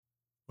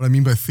What I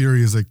mean by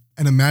theory is like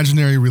an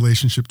imaginary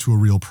relationship to a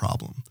real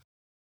problem.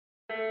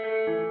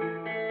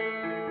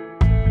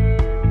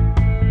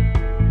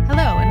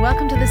 Hello, and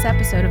welcome to this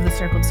episode of The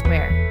Circled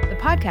Square, the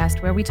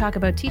podcast where we talk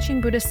about teaching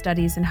Buddhist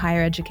studies in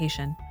higher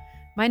education.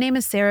 My name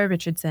is Sarah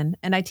Richardson,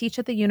 and I teach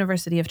at the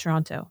University of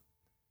Toronto.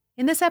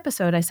 In this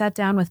episode, I sat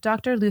down with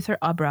Dr. Luther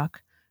Obrock,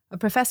 a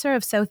professor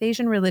of South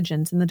Asian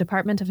religions in the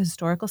Department of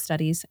Historical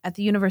Studies at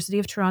the University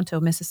of Toronto,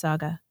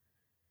 Mississauga.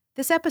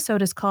 This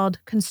episode is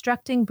called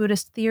Constructing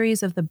Buddhist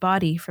Theories of the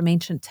Body from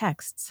Ancient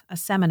Texts, a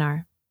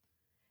seminar.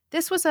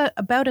 This was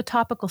about a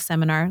topical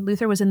seminar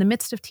Luther was in the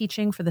midst of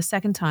teaching for the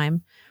second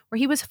time, where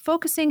he was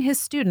focusing his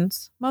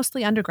students,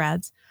 mostly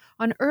undergrads,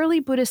 on early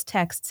Buddhist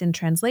texts in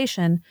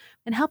translation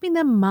and helping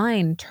them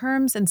mine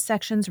terms and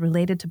sections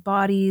related to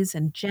bodies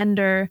and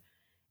gender,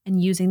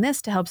 and using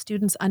this to help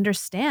students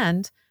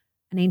understand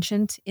an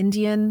ancient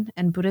Indian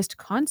and Buddhist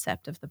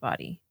concept of the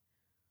body.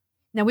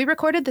 Now, we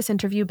recorded this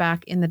interview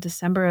back in the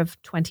December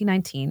of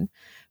 2019,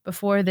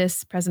 before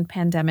this present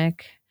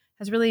pandemic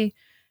has really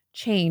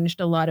changed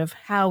a lot of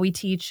how we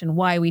teach and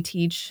why we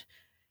teach.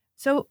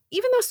 So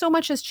even though so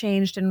much has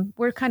changed and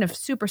we're kind of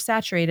super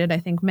saturated, I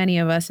think many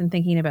of us, in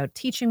thinking about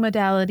teaching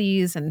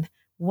modalities and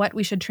what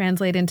we should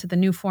translate into the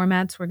new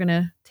formats we're going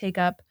to take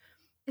up,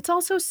 it's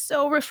also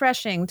so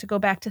refreshing to go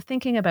back to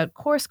thinking about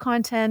course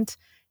content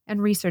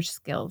and research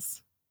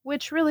skills,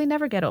 which really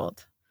never get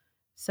old.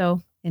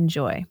 So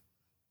enjoy.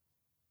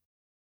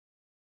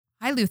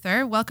 Hi,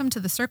 Luther. Welcome to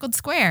the Circled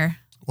Square.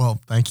 Well,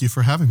 thank you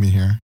for having me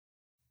here.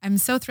 I'm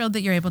so thrilled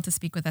that you're able to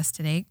speak with us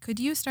today. Could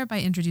you start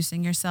by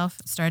introducing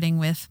yourself, starting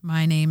with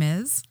 "my name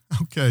is"?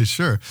 Okay,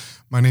 sure.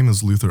 My name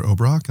is Luther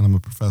Obrock, and I'm a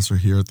professor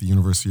here at the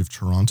University of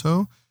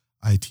Toronto.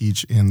 I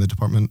teach in the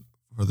Department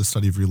for the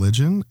Study of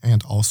Religion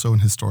and also in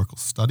Historical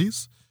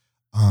Studies.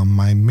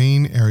 My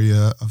main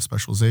area of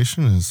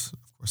specialization is,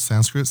 of course,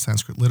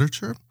 Sanskrit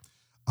literature,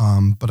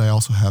 but I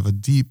also have a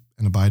deep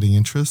and abiding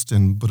interest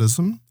in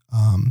Buddhism,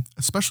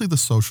 especially the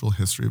social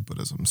history of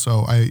Buddhism.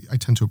 So I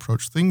tend to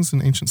approach things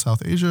in ancient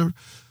South Asia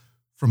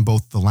from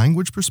both the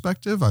language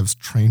perspective. I was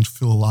trained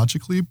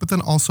philologically, but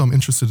then also I'm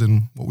interested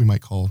in what we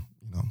might call,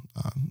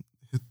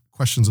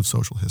 questions of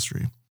social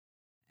history.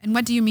 And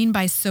what do you mean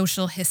by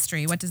social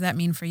history? What does that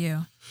mean for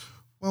you?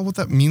 Well, what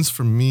that means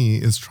for me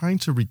is trying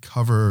to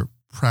recover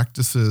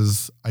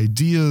practices,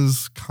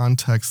 ideas,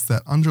 contexts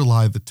that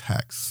underlie the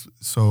text.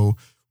 So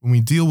when we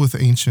deal with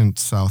ancient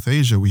South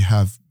Asia, we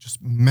have just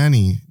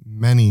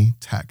many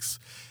texts.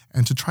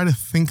 And to try to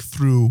think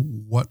through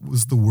what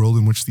was the world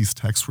in which these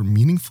texts were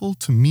meaningful,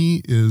 to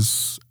me,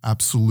 is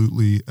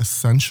absolutely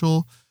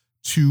essential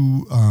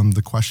to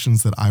the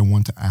questions that I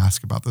want to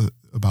ask about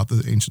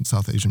the ancient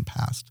South Asian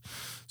past.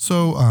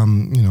 So,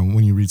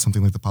 when you read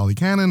something like the Pali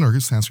Canon or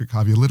Sanskrit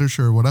Kavya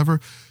literature or whatever,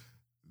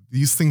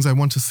 these things I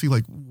want to see,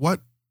 like,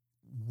 what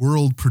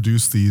world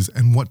produced these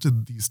and what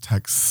did these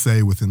texts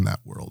say within that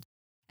world?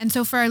 And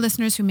so for our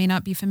listeners who may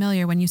not be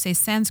familiar, when you say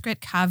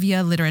Sanskrit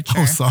Kavya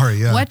literature,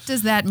 what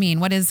does that mean?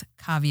 What is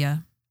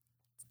Kavya?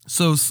 It's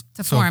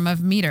a form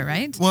of meter,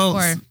 right? Sort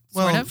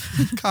of?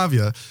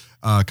 Kavya.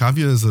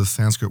 Kavya is a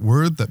Sanskrit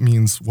word that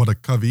means what a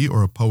kavi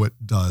or a poet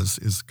does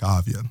is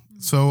kavya.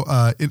 So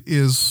it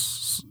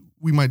is,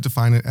 we might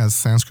define it as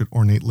Sanskrit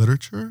ornate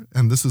literature.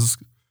 And this is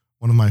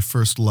one of my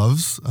first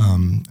loves.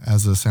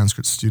 As a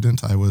Sanskrit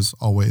student, I was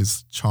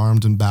always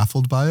charmed and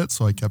baffled by it.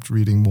 So I kept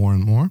reading more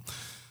and more.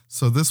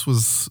 So this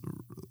was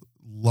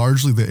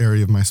largely the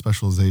area of my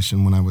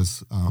specialization when I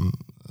was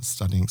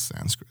studying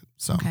Sanskrit.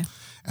 Okay.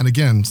 And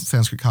again,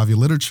 Sanskrit Kavya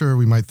literature,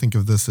 we might think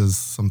of this as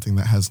something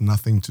that has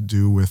nothing to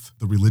do with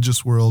the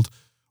religious world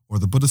or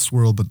the Buddhist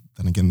world, but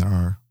then again, there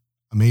are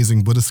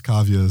amazing Buddhist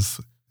kavyas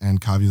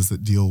and kavyas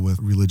that deal with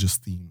religious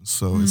themes.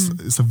 So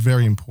it's a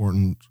very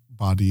important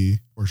body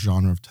or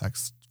genre of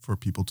text for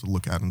people to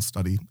look at and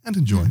study and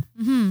enjoy.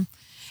 Mm-hmm.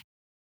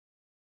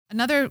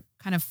 Another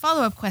kind of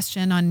follow-up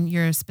question on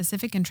your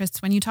specific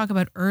interests. When you talk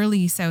about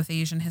early South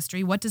Asian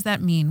history, what does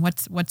that mean?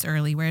 What's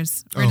early? Where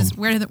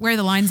are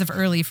the lines of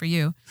early for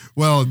you?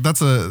 Well,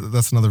 that's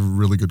another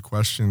really good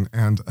question,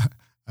 and I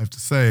have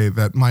to say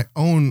that my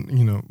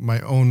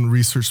own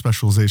research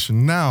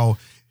specialization now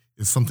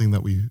is something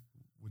that we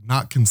would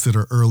not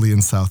consider early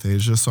in South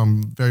Asia. So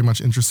I'm very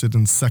much interested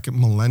in second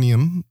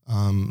millennium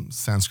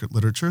Sanskrit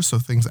literature, so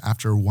things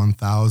after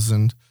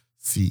 1000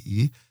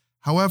 CE.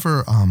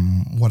 However,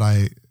 what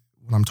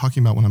I'm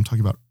talking about when I'm talking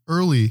about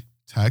early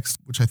text,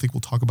 which I think we'll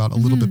talk about a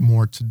little bit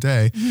more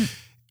today,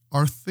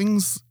 are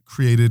things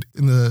created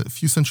in the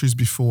few centuries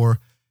before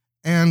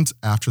and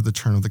after the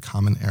turn of the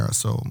Common Era.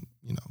 So,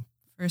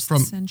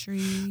 first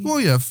century. Well,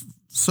 yeah.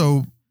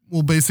 So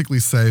we'll basically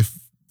say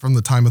from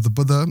the time of the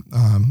Buddha,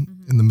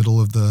 in the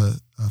middle of the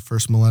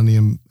first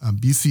millennium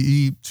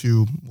BCE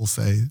to, we'll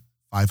say,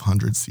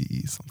 500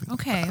 CE, something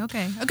like that.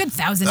 Okay. A good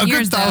 1,000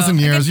 years, though. A good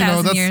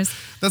 1,000 years.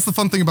 That's the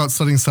fun thing about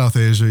studying South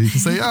Asia. You can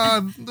say,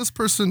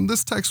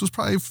 this text was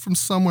probably from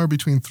somewhere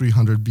between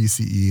 300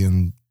 BCE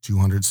and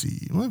 200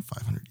 CE,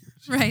 500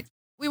 years. Right.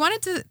 We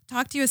wanted to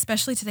talk to you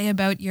especially today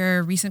about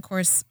your recent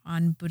course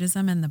on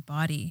Buddhism and the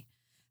body.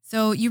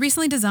 So you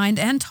recently designed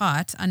and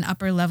taught an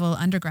upper-level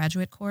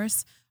undergraduate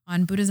course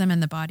on Buddhism and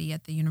the body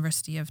at the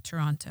University of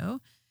Toronto.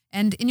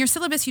 And in your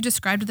syllabus, you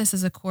described this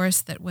as a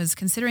course that was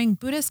considering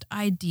Buddhist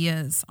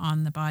ideas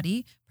on the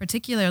body,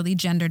 particularly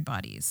gendered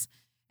bodies.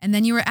 And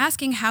then you were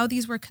asking how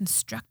these were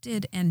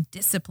constructed and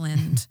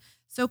disciplined.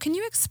 So can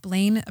you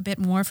explain a bit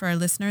more for our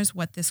listeners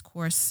what this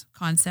course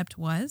concept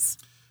was?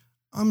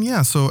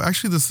 So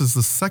actually this is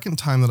the second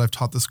time that I've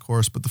taught this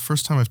course, but the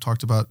first time I've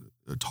taught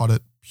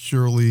it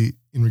purely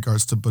in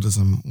regards to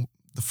Buddhism.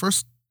 The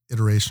first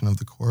iteration of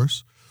the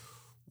course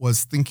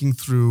was thinking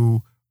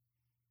through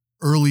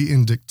early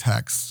Indic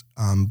texts,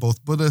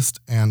 both Buddhist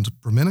and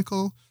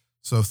Brahminical.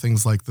 So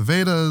things like the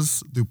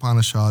Vedas, the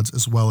Upanishads,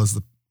 as well as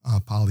the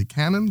Pali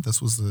Canon.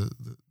 This was the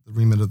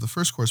remit of the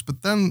first course.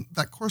 But then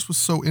that course was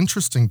so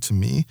interesting to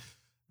me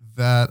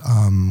that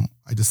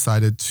I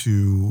decided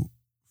to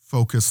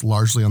focus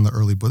largely on the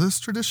early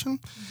Buddhist tradition.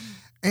 Mm-hmm.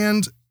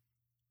 And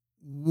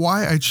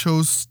why I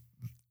chose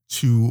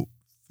to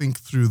think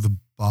through the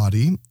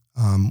body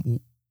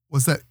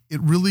was that it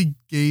really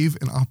gave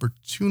an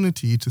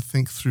opportunity to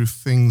think through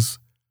things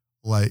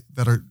like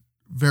that are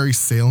very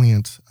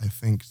salient, I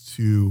think,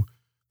 to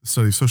the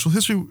study of social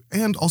history,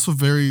 and also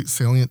very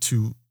salient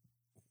to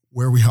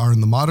where we are in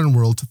the modern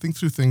world, to think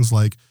through things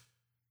like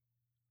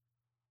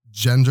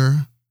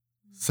gender,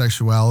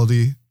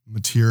 sexuality,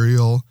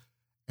 material,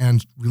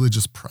 and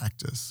religious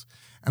practice.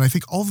 And I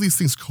think all of these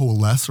things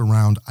coalesce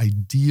around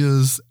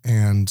ideas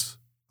and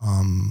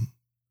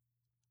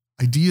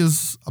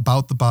ideas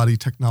about the body,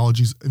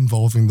 technologies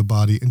involving the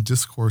body, and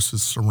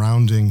discourses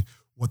surrounding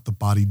what the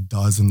body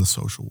does in the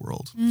social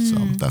world. So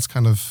that's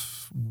kind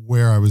of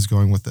where I was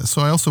going with this.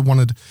 So I also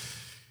wanted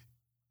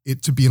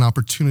it to be an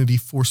opportunity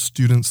for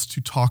students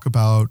to talk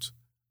about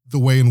the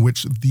way in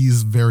which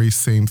these very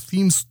same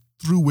themes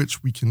through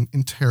which we can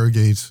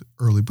interrogate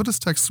early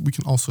Buddhist texts, we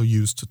can also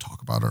use to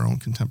talk about our own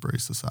contemporary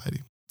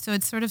society. So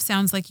it sort of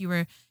sounds like you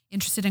were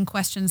interested in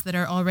questions that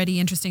are already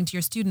interesting to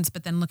your students,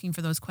 but then looking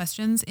for those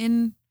questions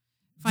in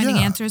finding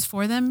answers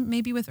for them,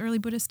 maybe with early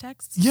Buddhist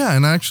texts? Yeah,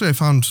 and actually I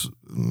found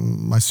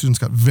my students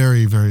got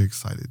very, very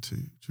excited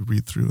to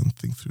read through and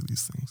think through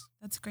these things.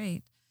 That's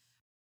great.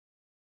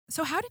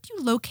 So how did you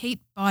locate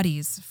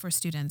bodies for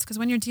students? Because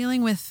when you're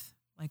dealing with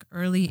like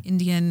early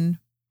Indian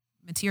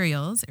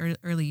materials, or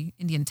early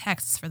Indian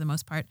texts for the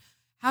most part,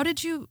 how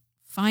did you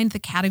find the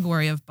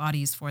category of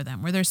bodies for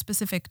them? Were there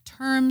specific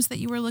terms that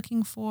you were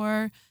looking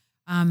for?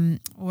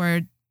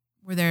 Or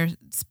were there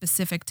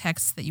specific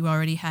texts that you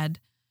already had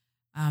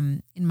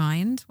in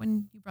mind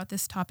when you brought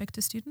this topic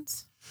to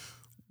students?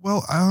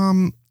 Well,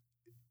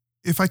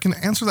 if I can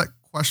answer that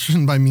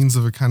question by means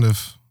of a kind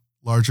of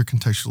larger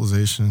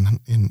contextualization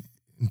in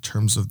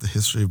terms of the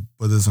history of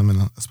Buddhism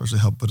and especially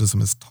how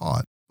Buddhism is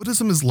taught,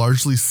 Buddhism is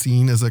largely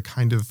seen as a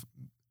kind of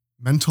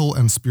mental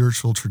and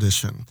spiritual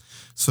tradition.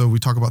 So we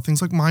talk about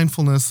things like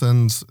mindfulness,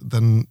 and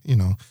then,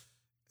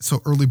 so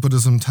early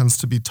Buddhism tends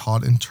to be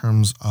taught in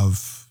terms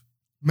of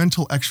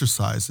mental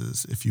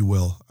exercises, if you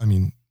will. I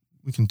mean,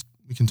 we can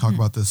talk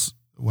about this,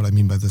 what I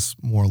mean by this,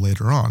 more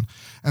later on.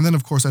 And then,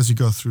 of course, as you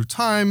go through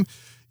time,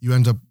 you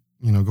end up,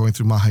 going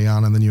through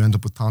Mahayana, and then you end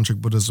up with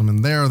Tantric Buddhism.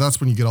 And that's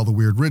when you get all the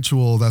weird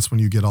ritual. That's when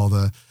you get all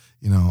the,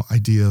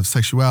 idea of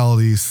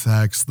sexuality,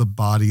 sex, the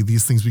body.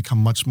 These things become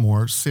much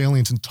more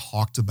salient and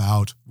talked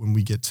about when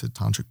we get to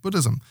Tantric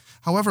Buddhism.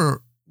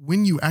 However,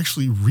 when you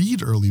actually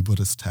read early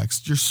Buddhist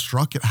texts, you're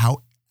struck at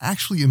how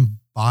actually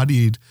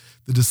embodied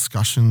the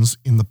discussions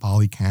in the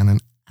Pali Canon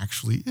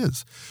actually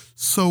is.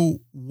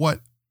 So what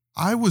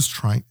I was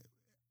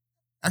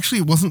actually,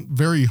 it wasn't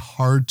very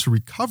hard to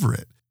recover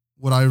it.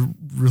 What I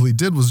really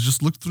did was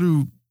just look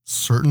through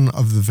certain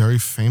of the very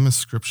famous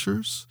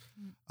scriptures,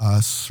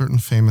 certain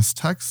famous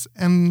texts,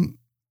 and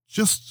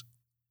just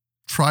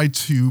try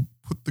to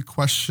put the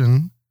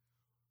question,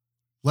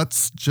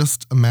 let's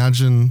just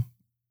imagine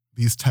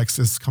these texts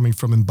as coming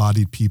from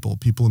embodied people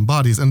in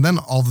bodies. And then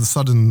all of a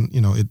sudden,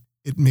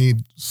 it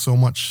made so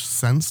much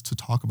sense to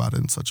talk about it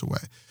in such a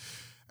way.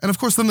 And of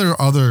course, then there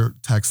are other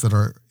texts that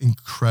are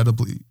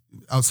incredibly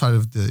outside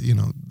of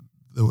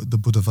the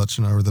Buddha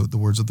Vachana, or the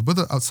words of the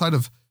Buddha. Outside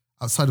of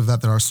that,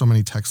 there are so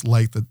many texts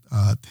like the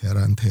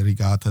Thera and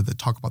Therigata that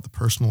talk about the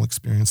personal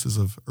experiences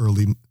of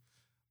early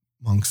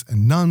monks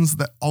and nuns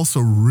that also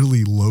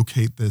really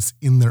locate this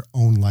in their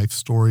own life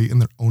story, in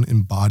their own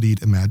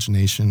embodied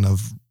imagination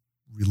of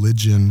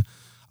religion,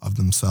 of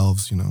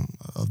themselves,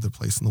 of their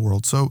place in the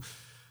world. So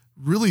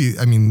really,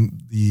 I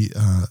mean, the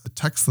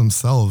texts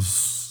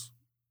themselves,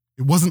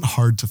 it wasn't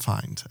hard to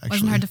find, actually. It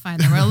wasn't hard to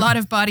find. There were a lot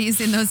of bodies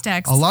in those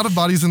texts. A lot of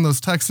bodies in those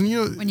texts. And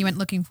when you went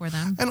looking for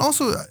them. And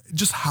also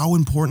just how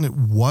important it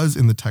was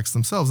in the texts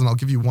themselves. And I'll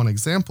give you one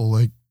example.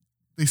 Like,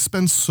 they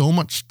spend so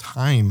much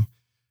time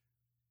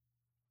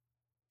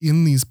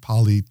in these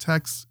Pali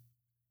texts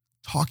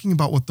talking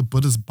about what the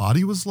Buddha's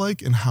body was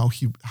like, and how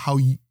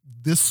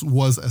this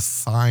was a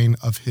sign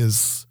of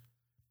his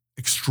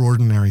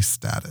extraordinary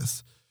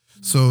status.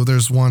 Mm-hmm. So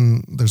there's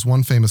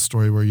one famous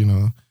story where,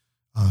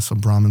 some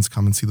Brahmins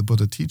come and see the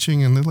Buddha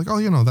teaching, and they're like,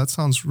 oh, that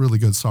sounds really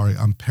good. Sorry,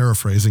 I'm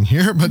paraphrasing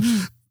here, but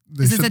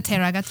they Is this said, a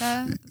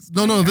Theragatha?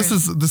 No. This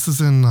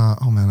is in. I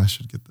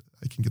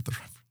can get the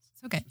reference.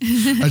 Okay.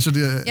 I should.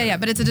 Yeah.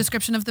 But it's a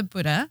description of the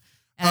Buddha.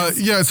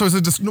 So it's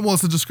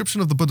a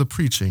description of the Buddha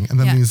preaching, and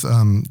then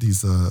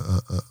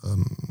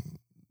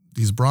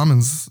these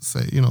Brahmins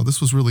say,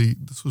 this was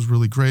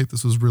really great.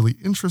 This was really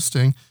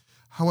interesting.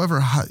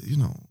 However,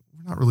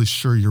 we're not really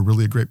sure you're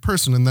really a great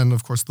person. And then,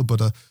 of course, the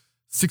Buddha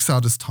sticks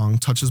out his tongue,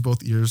 touches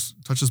both ears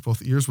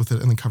with it,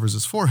 and then covers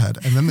his forehead.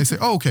 And then they say,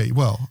 oh, okay,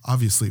 well,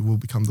 obviously we'll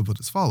become the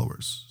Buddha's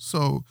followers.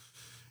 So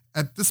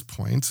at this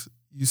point,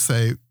 you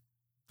say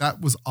that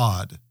was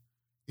odd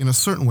in a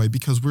certain way,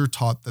 because we're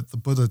taught that the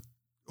Buddha,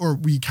 or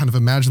we kind of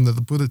imagine that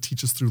the Buddha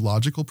teaches through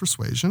logical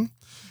persuasion,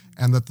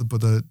 and that the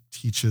Buddha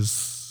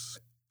teaches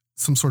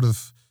some sort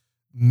of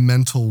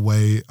mental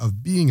way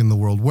of being in the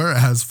world.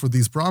 Whereas for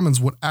these Brahmins,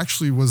 what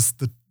actually was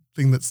the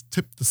thing that's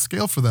tipped the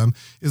scale for them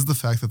is the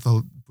fact that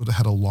the Buddha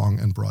had a long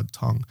and broad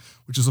tongue,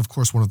 which is, of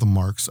course, one of the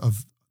marks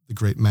of the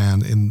great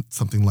man in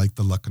something like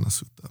the Lakkhana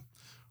Sutta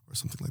or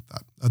something like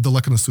that. The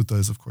Lakkhana Sutta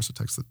is, of course, a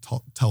text that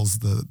tells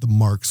the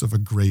marks of a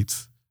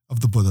great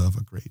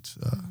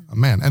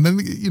man. And then,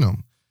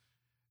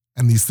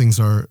 and these things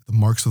the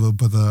marks of the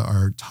Buddha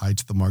are tied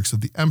to the marks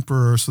of the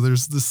emperor. So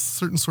there's this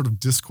certain sort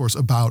of discourse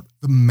about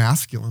the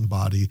masculine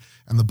body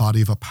and the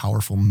body of a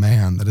powerful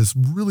man that is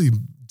really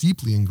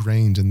deeply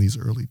ingrained in these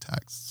early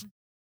texts.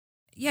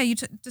 Yeah, you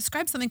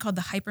described something called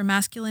the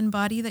hypermasculine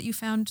body that you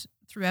found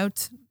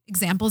throughout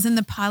examples in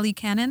the Pali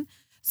Canon.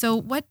 So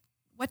what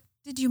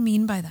did you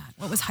mean by that?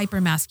 What was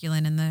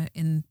hypermasculine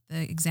in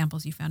the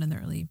examples you found in the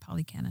early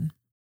Pali Canon?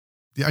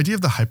 The idea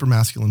of the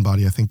hypermasculine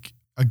body, I think,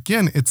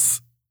 again,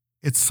 it's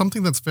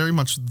something that's very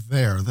much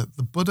there, that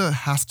the Buddha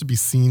has to be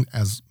seen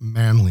as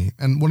manly.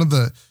 And one of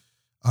the,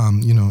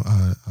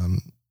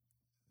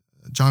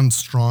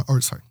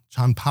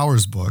 John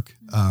Powers' book,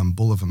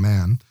 Bull of a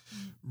Man,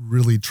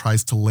 really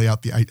tries to lay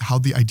out how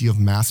the idea of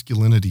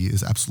masculinity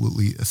is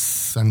absolutely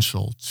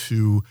essential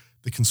to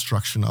the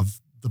construction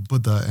of the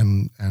Buddha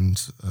and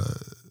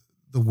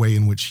the way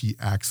in which he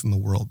acts in the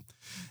world.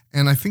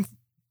 And I think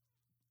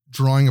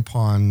drawing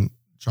upon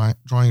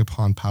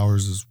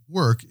Powers'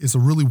 work is a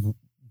really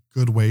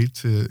good way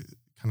to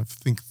kind of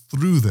think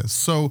through this.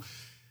 So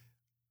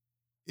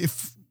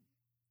if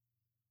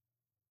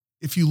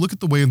you look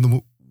at the way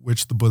in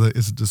which the Buddha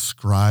is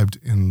described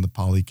in the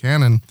Pali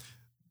Canon,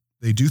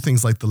 they do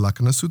things like the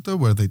Lakkhana Sutta,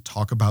 where they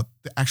talk about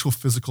the actual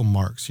physical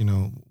marks,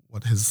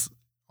 what his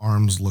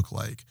arms look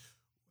like,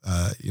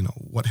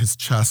 what his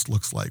chest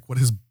looks like, what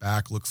his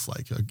back looks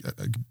like.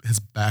 His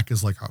back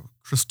is like a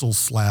crystal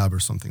slab or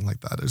something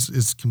like that.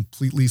 It's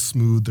completely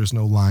smooth. There's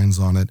no lines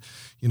on it.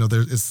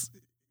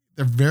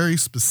 They're very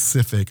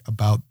specific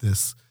about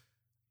this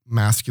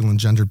masculine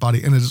gendered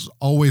body, and it is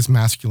always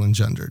masculine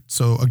gendered.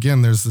 So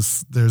again, there's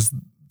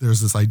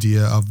this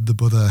idea of the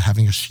Buddha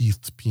having a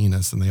sheathed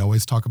penis, and they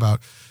always talk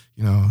about,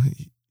 he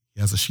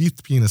has a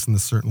sheathed penis in a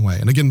certain way.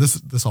 And again,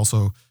 this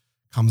also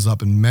comes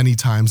up in many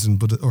times in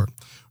Buddha, or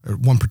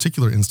one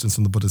particular instance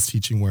in the Buddha's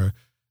teaching where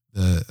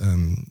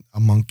a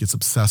monk gets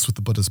obsessed with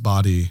the Buddha's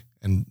body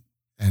and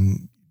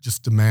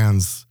just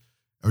demands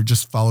or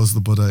just follows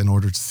the Buddha in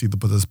order to see the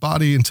Buddha's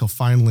body, until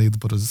finally the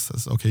Buddha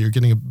says, okay, you're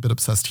getting a bit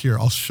obsessed here.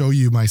 I'll show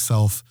you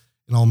myself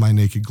in all my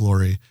naked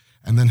glory.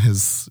 And then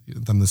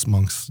this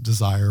monk's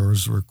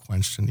desires were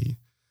quenched, and he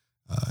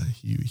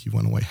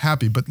went away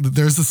happy. But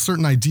there's a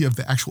certain idea of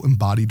the actual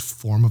embodied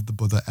form of the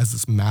Buddha as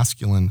this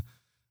masculine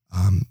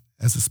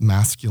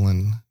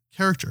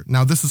character.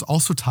 Now, this is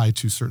also tied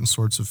to certain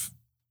sorts of,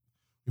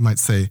 we might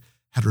say,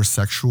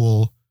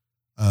 heterosexual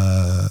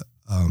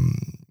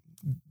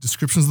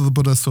descriptions of the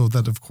Buddha, so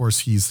that, of course,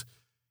 he's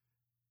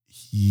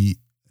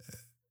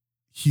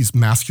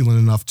masculine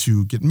enough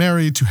to get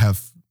married, to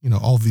have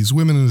all of these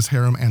women in his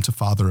harem, and to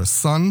father a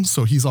son.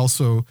 So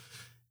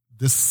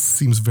this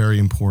seems very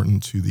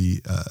important to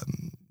the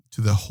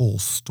whole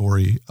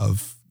story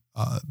of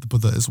the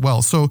Buddha as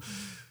well. So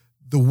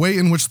the way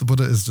in which the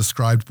Buddha is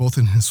described, both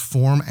in his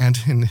form and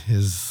in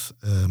his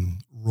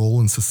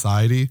role in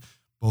society,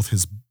 both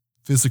his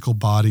physical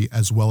body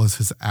as well as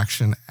his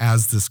action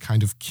as this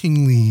kind of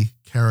kingly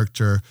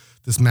character,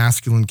 this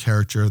masculine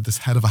character, this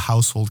head of a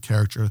household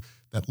character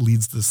that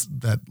leaves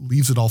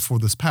it all for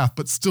this path,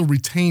 but still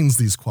retains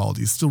these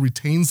qualities, still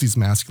retains these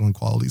masculine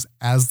qualities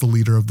as the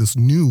leader of this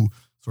new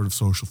sort of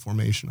social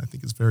formation. I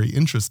think it's very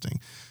interesting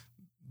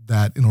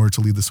that in order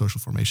to lead the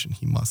social formation,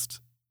 he must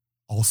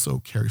also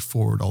carry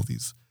forward all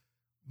these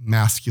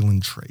masculine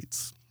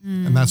traits.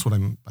 And that's what I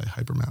mean by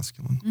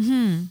hypermasculine.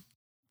 Mm-hmm.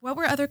 What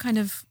were other kind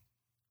of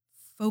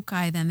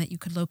foci then that you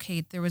could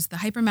locate? There was the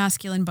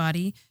hypermasculine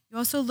body. You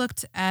also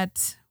looked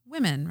at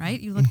women, right?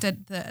 You looked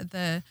at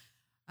the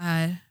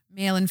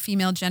male and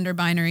female gender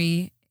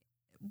binary.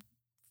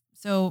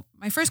 So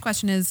my first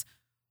question is,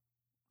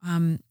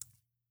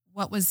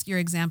 what was your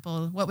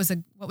example? What was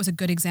a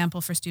good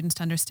example for students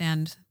to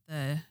understand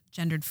the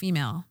gendered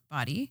female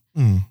body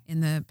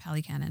in the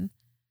Pali Canon?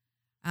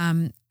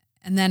 And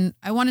then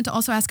I wanted to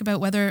also ask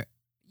about whether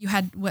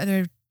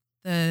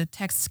the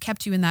texts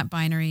kept you in that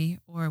binary,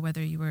 or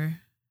whether you were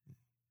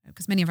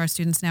because many of our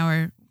students now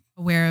are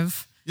aware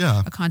of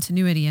a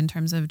continuity in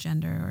terms of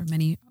gender, or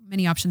many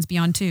options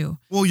beyond two.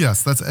 Well,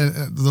 yes,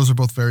 those are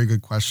both very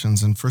good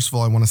questions. And first of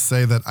all, I want to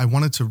say that I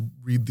wanted to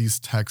read these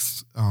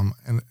texts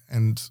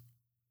and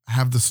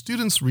have the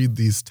students read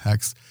these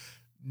texts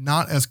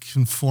not as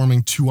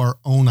conforming to our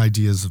own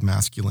ideas of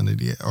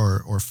masculinity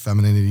or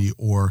femininity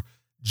or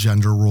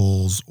gender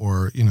roles,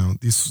 or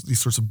these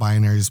sorts of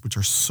binaries which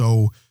are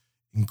so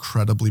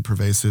incredibly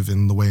pervasive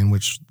in the way in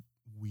which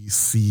we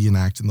see and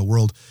act in the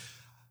world.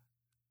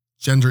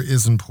 Gender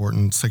is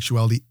important.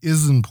 Sexuality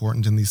is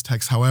important in these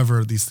texts.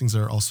 However, these things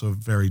are also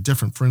very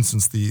different. For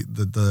instance,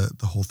 the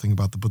whole thing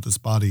about the Buddha's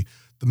body,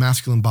 the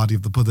masculine body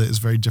of the Buddha is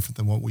very different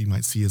than what we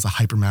might see as a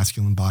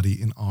hyper-masculine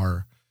body in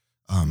our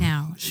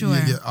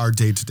our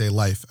day-to-day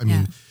life. I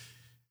mean,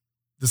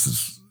 this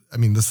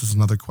is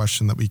another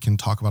question that we can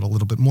talk about a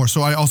little bit more.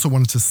 So I also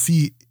wanted to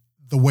see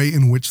the way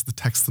in which the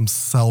texts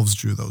themselves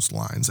drew those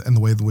lines, and the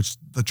way in which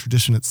the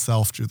tradition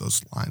itself drew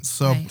those lines.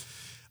 So.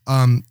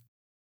 Right.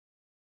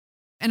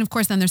 And of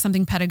course, then there's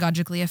something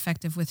pedagogically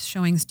effective with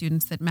showing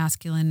students that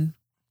masculine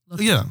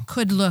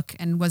could look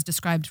and was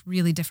described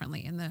really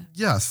differently in the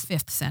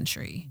 5th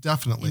century.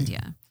 Definitely.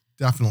 India.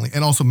 Definitely.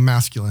 And also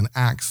masculine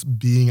acts,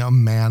 being a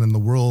man in the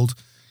world,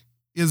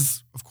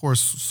 is, of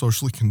course,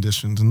 socially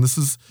conditioned. And this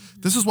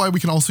is why we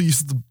can also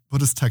use the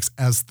Buddhist text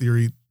as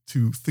theory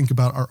to think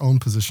about our own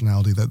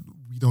positionality, that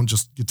we don't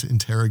just get to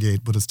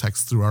interrogate Buddhist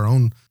texts through our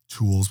own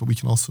tools, but we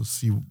can also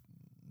see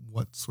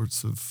what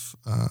sorts of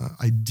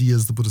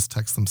ideas the Buddhist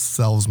texts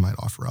themselves might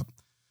offer up.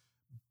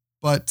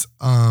 But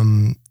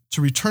to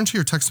return to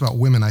your text about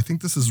women, I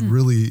think this is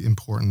really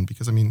important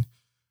because,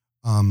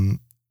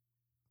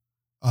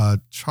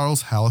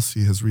 Charles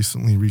Hallisey has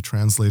recently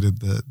retranslated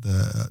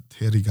the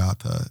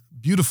Therigatha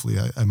beautifully,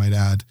 I might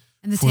add.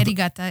 And the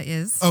Therigatha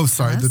is? Oh,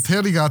 sorry. The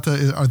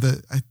Therigatha are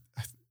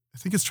I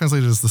think it's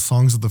translated as the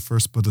songs of the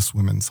first Buddhist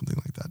women,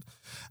 something like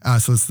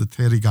that. So it's the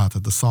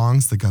Therigatha, the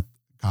songs, the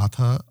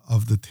Gatha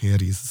of the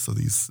Theris, so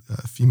these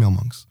female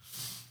monks.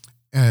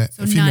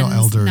 So female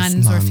elders.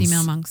 Nuns or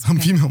female monks. Okay.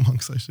 Female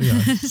monks, I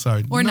should,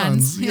 sorry. Or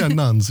nuns.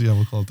 Nuns,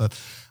 we'll call it that.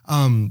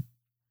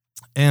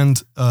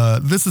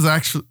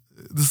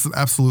 This is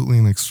absolutely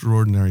an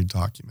extraordinary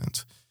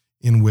document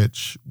in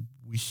which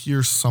we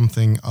hear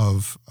something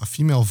of a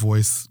female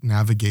voice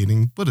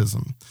navigating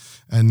Buddhism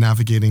and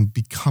navigating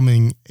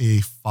becoming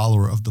a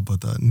follower of the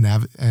Buddha,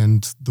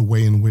 and the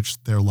way in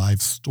which their life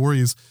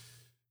stories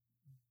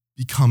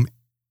become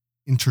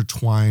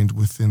intertwined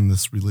within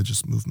this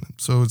religious movement.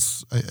 So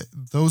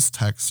those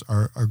texts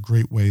are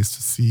great ways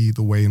to see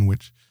the way in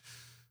which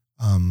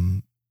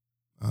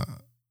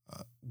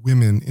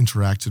women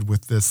interacted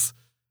with this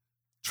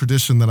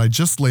tradition that I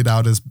just laid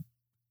out as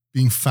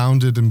being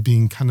founded and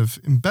being kind of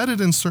embedded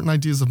in certain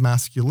ideas of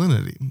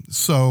masculinity.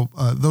 So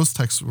those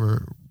texts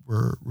were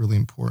really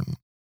important.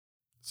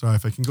 Sorry,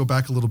 if I can go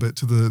back a little bit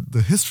to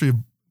the history of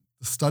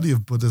the study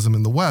of Buddhism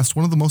in the West,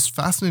 one of the most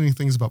fascinating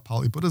things about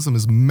Pali Buddhism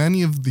is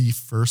many of the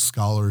first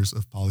scholars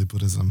of Pali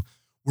Buddhism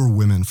were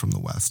women from the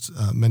West.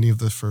 Many of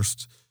the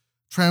first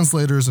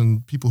translators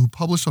and people who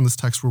published on this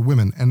text were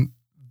women. And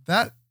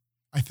that,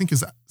 I think,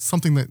 is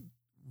something that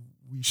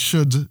we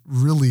should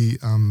really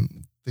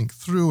think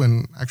through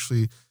and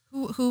actually...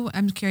 Who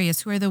I'm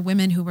curious, who are the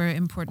women who were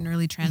important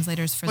early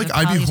translators for the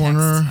Pali Ivy text?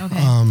 Horner, Okay.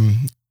 I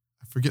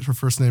forget her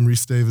first name,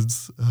 Rhys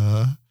Davids,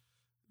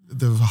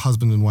 the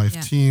husband and wife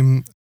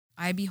team.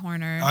 Ivy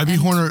Horner. Ivy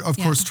Horner, of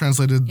course,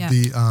 translated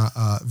the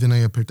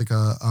Vinaya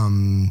Pitaka.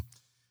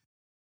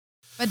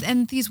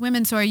 And these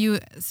women, so are you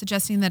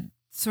suggesting that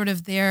sort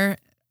of their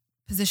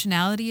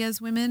positionality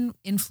as women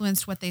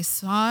influenced what they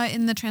saw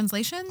in the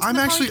translations? I'm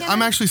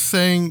actually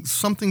saying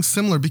something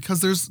similar,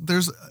 because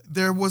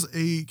there was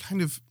a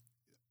kind of,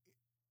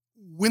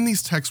 when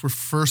these texts were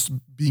first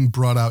being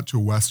brought out to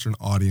a Western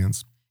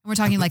audience. We're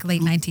talking like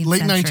late 19th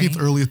late century.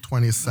 19th, early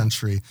 20th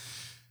century.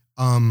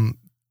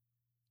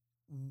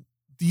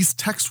 These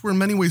texts were in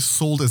many ways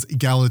sold as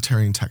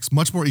egalitarian texts,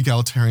 much more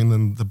egalitarian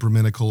than the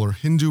Brahminical or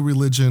Hindu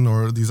religion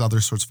or these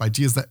other sorts of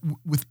ideas, that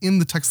within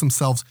the texts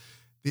themselves,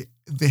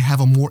 they have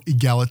a more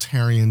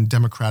egalitarian,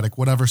 democratic,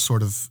 whatever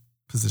sort of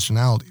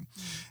positionality.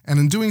 And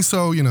in doing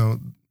so,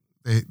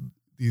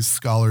 these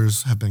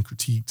scholars have been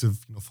critiqued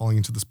of falling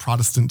into this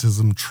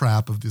Protestantism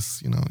trap of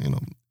this,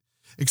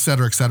 et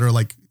cetera, et cetera.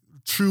 Like,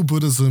 true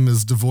Buddhism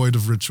is devoid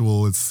of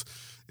ritual. It's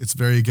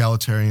very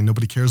egalitarian.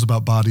 Nobody cares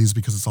about bodies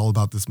because it's all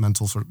about this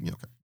mental sort of,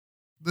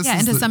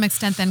 and to some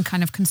extent then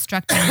kind of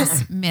constructing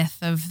this myth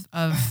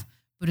of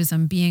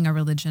Buddhism being a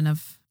religion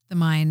of the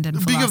mind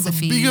and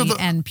philosophy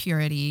and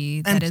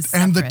purity that is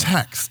separate. And the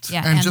text.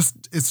 Yeah, and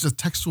it's just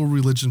textual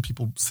religion.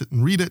 People sit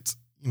and read it,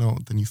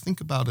 then you think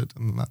about it,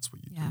 and that's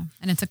what you do.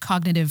 And it's a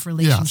cognitive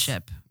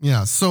relationship.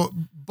 Yeah. So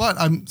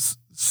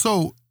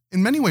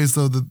in many ways,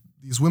 though,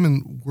 these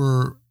women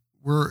were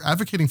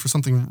advocating for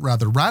something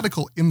rather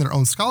radical in their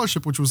own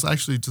scholarship, which was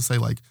actually to say,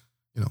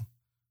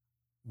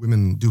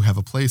 women do have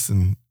a place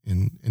in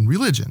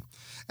religion.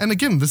 And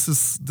again, this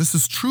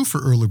is true for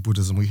early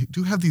Buddhism. We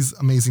do have these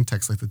amazing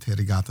texts like the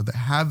Therigatha that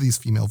have these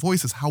female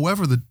voices.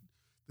 However, the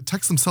the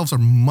texts themselves are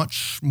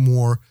much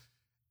more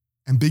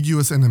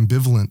ambiguous and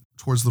ambivalent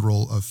towards the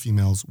role of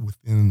females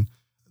within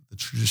the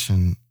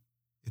tradition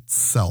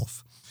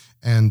itself.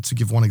 And to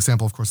give one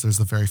example, of course, there's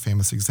the very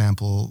famous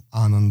example,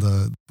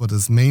 Ananda,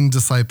 Buddha's main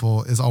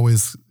disciple, is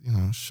always,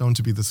 shown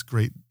to be this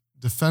great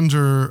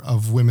defender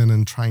of women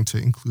and trying to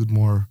include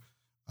more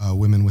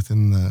women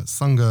within the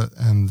Sangha.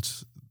 And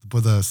the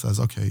Buddha says,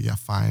 okay, yeah,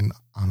 fine,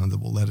 Ananda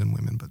will let in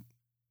women, but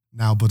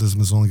now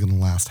Buddhism is only going to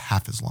last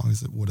half as long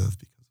as it would have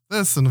because of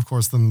this. And of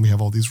course, then we have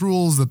all these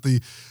rules that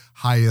the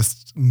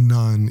highest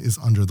nun is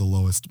under the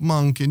lowest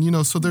monk.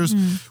 And, so there's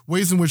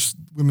ways in which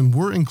women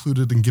were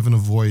included and given a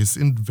voice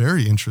in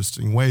very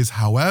interesting ways.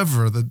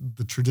 However,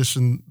 the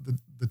tradition,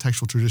 the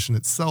textual tradition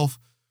itself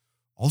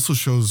also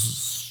shows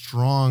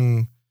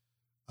strong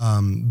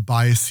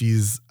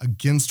biases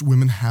against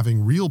women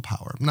having real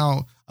power.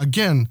 Now,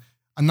 again,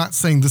 I'm not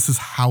saying this is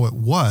how it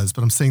was,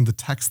 but I'm saying the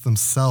texts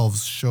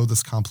themselves show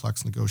this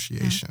complex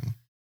negotiation.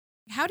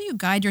 How do you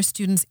guide your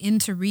students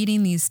into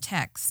reading these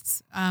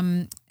texts?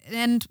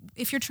 And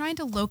if you're trying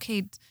to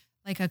locate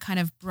like a kind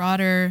of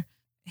broader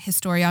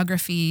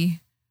historiography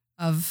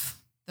of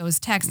those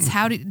texts,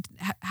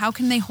 how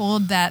can they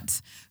hold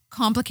that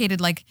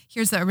complicated, like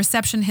here's the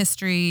reception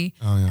history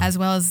as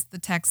well as the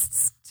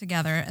texts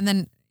together? And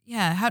then,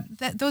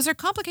 those are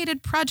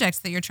complicated projects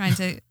that you're trying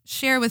to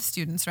share with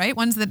students, right?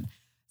 Ones that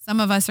some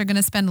of us are going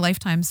to spend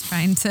lifetimes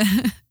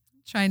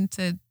trying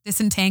to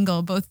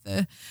disentangle both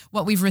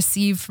what we've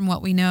received from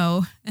what we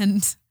know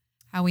and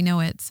how we know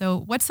it.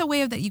 So what's the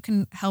way that you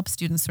can help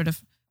students sort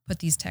of put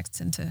these texts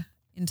into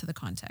the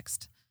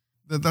context?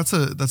 That's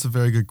a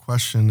very good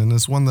question. And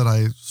it's one that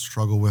I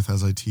struggle with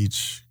as I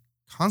teach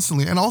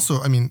constantly. And also,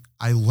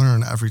 I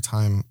learn every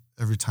time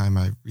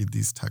I read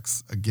these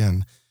texts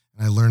again.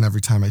 And I learn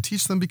every time I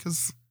teach them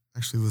because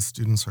actually the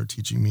students are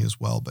teaching me as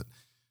well. But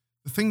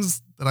the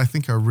things that I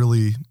think are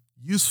really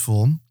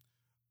useful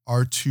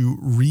are to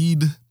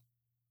read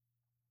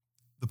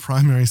the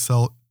primary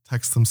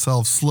texts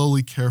themselves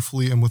slowly,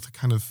 carefully, and with a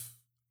kind of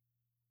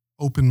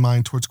open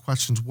mind towards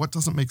questions. What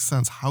doesn't make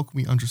sense? How can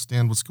we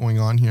understand what's going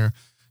on here?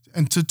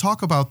 And to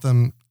talk about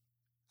them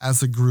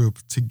as a group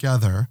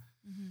together.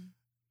 Mm-hmm.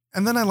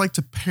 And then I like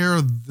to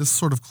pair this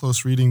sort of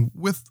close reading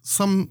with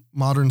some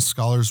modern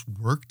scholars'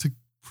 work to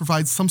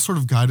provide some sort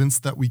of guidance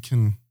that we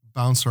can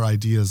bounce our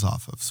ideas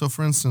off of. So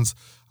for instance,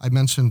 I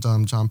mentioned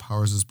John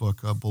Powers'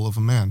 book, Bull of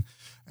a Man,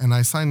 and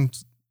I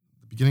signed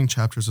the beginning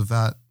chapters of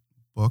that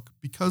book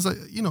because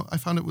I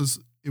found it was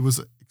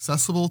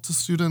accessible to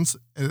students.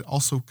 It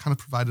also kind of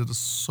provided a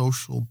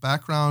social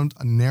background,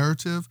 a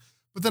narrative,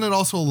 but then it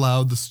also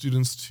allowed the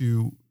students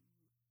to,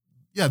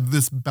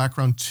 this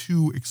background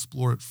to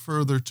explore it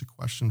further, to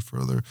question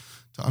further,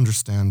 to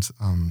understand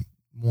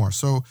more.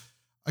 So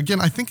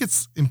again, I think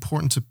it's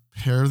important to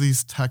pair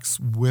these texts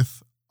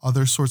with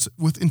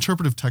with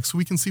interpretive texts so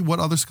we can see what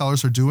other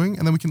scholars are doing,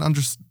 and then we can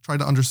try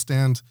to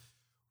understand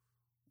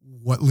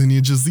what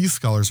lineages these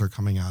scholars are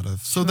coming out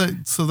of, so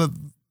that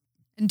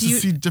and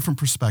see different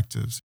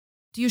perspectives.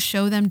 Do you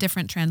show them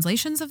different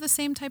translations of the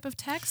same type of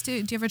text? Do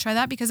you ever try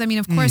that? Because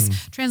of course,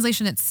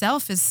 translation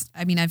itself is,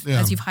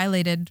 as you've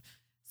highlighted,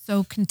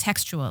 so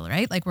contextual,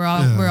 right? Like we're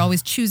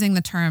always choosing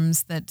the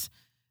terms that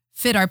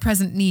fit our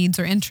present needs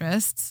or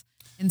interests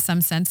in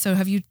some sense. So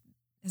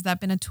has that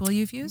been a tool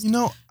you've used?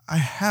 I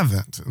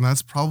haven't, and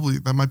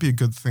that might be a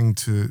good thing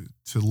to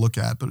look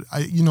at. But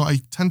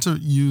I tend to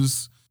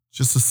use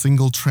just a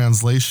single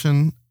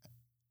translation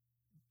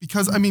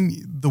because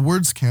the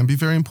words can be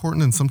very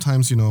important, and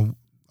sometimes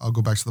I'll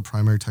go back to the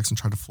primary text and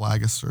try to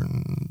flag a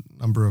certain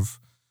number of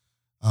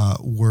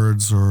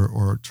words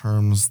or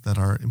terms that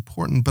are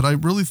important. But I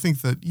really think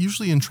that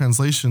usually in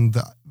translation,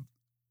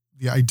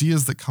 the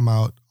ideas that come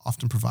out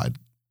often provide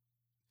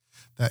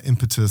that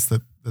impetus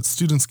that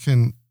students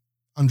can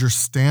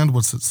understand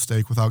what's at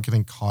stake without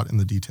getting caught in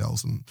the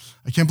details. And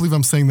I can't believe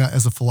I'm saying that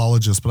as a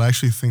philologist, but I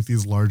actually think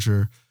these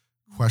larger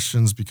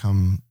questions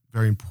become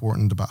very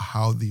important about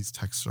how these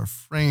texts are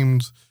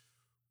framed,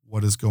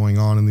 what is going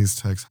on in these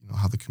texts,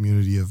 how the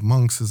community of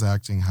monks is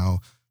acting, how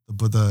the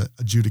Buddha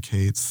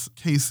adjudicates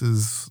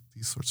cases,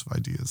 these sorts of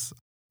ideas.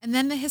 And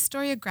then the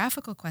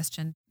historiographical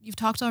question. You've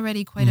talked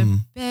already quite a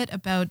bit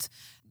about,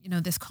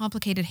 this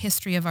complicated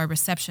history of our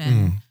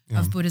reception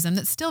of Buddhism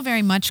that still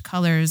very much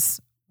colors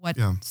what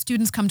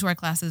students come to our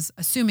classes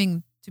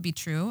assuming to be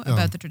true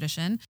about the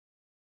tradition.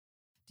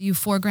 Do you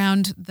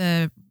foreground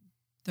the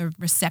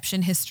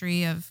reception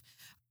history of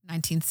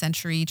 19th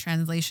century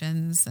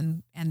translations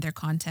and their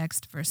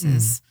context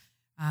versus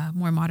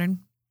more modern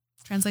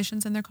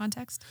translations and their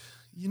context?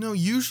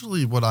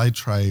 Usually what I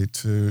try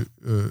to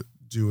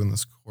do in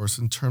this course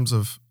in terms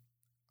of,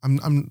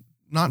 I'm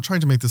not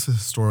trying to make this a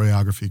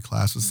historiography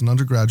class. It's an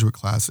undergraduate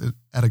class.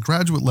 At a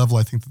graduate level,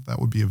 I think that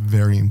would be a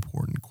very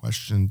important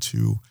question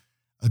to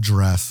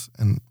address.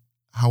 And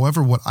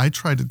however, what I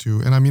try to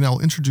do, and I'll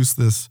introduce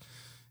this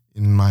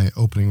in my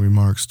opening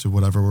remarks to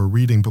whatever we're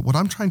reading, but what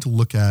I'm trying to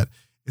look at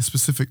is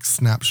specific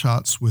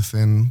snapshots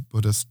within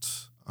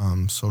Buddhist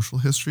social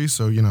history.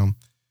 So,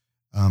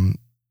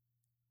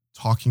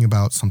 talking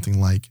about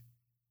something like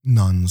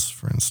nuns,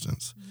 for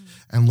instance,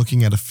 and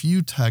looking at a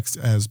few texts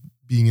as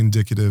being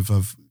indicative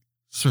of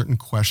certain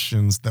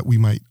questions that we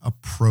might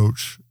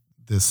approach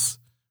this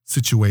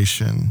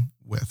situation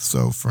with.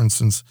 So, for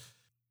instance,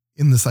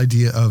 in this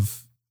idea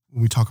of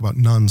when we talk about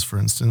nuns, for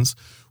instance,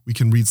 we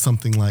can read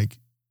something like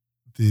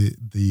the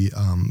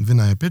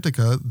Vinaya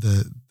Pitaka,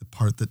 the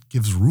part that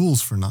gives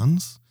rules for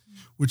nuns,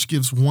 which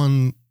gives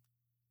one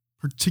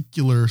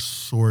particular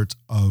sort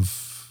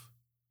of,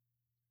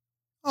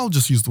 I'll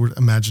just use the word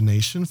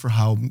imagination for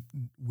how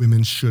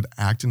women should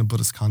act in a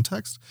Buddhist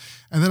context.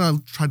 And then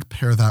I'll try to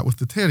pair that with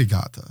the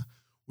Therigatha,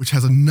 which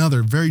has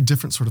another very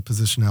different sort of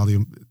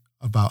positionality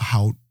about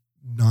how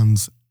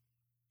nuns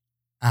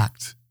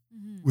act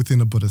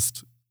within a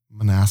Buddhist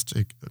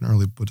monastic, an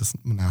early Buddhist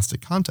monastic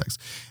context.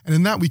 And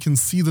in that we can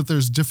see that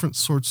there's different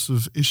sorts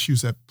of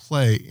issues at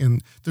play,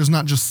 and there's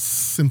not just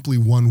simply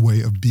one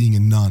way of being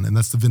a nun, and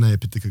that's the Vinaya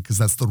Pitaka, because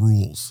that's the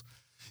rules.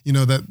 You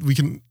know, that we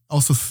can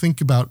also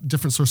think about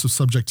different sorts of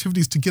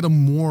subjectivities to get a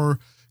more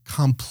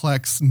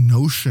complex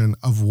notion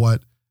of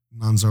what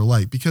nuns are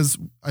like. Because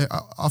I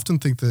often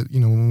think that, you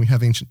know, when we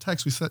have ancient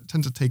texts, we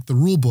tend to take the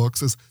rule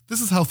books as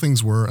this is how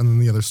things were, and then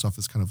the other stuff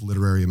is kind of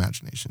literary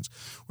imaginations.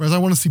 Whereas I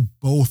want to see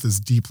both as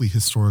deeply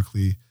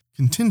historically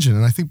contingent.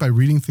 And I think by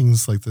reading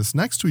things like this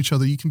next to each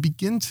other, you can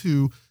begin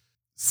to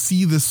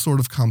see this sort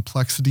of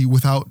complexity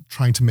without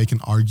trying to make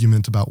an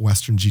argument about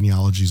Western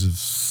genealogies of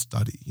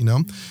study, you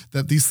know,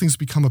 that these things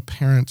become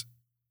apparent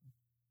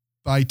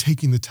by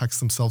taking the texts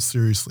themselves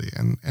seriously.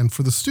 And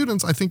for the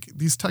students, I think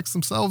these texts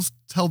themselves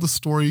tell the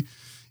story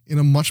in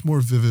a much more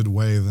vivid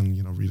way than,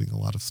 you know, reading a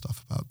lot of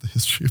stuff about the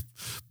history of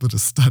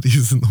Buddhist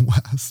studies in the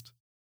West.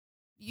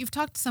 You've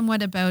talked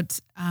somewhat about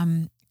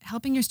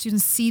helping your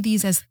students see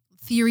these as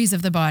theories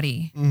of the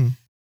body.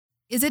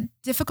 Is it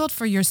difficult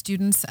for your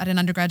students at an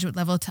undergraduate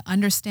level to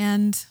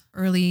understand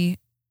early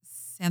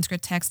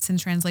Sanskrit texts in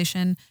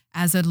translation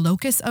as a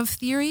locus of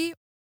theory?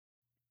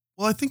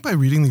 Well, I think by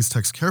reading these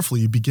texts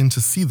carefully, you begin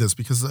to see this,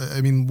 because,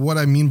 I mean, what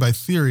I mean by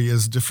theory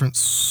is different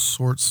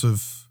sorts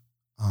of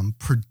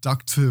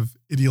productive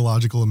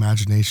ideological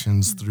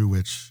imaginations through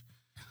which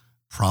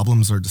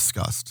problems are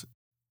discussed.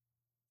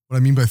 What I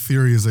mean by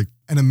theory is like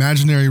an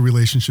imaginary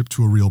relationship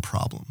to a real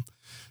problem,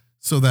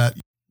 so that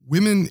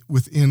women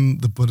within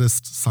the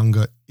Buddhist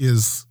Sangha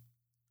is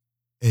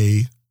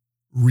a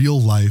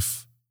real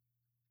life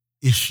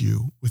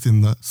issue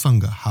within the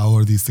Sangha. How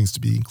are these things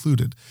to be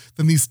included?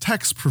 Then these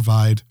texts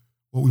provide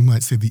what we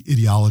might say the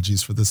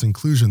ideologies for this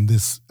inclusion,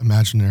 this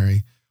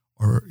imaginary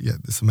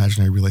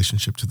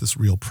relationship to this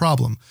real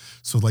problem.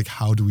 So like,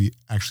 how do we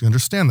actually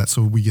understand that?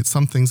 So we get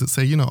some things that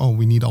say, you know, oh,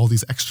 we need all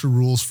these extra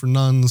rules for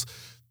nuns.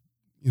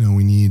 You know,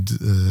 we need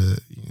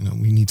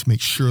to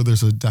make sure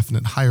there's a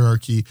definite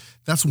hierarchy.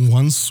 That's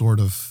one sort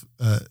of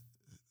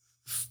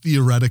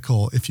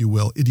theoretical, if you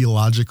will,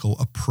 ideological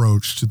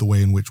approach to the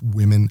way in which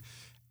women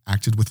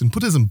acted within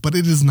Buddhism, but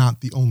it is not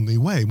the only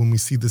way. When we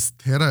see these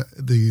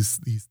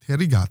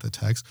Therigatha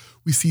texts,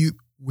 we see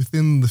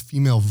within the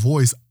female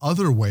voice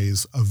other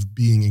ways of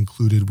being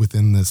included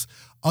within this,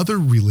 other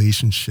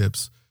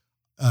relationships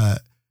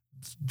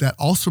that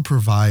also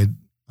provide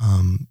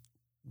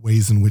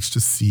ways in which to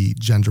see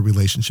gender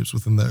relationships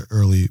within the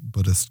early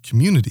Buddhist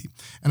community.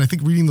 And I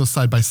think reading those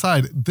side by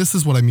side, this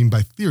is what I mean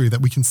by theory,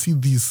 that we can see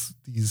these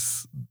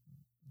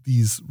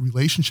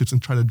relationships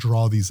and try to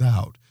draw these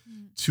out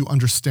to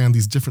understand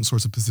these different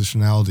sorts of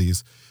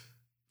positionalities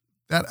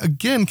that,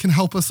 again, can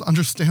help us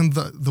understand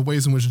the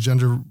ways in which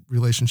gender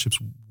relationships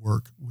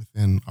work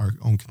within our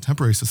own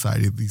contemporary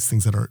society, these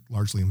things that are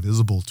largely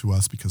invisible to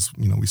us because,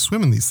 you know, we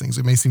swim in these things.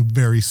 It may seem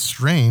very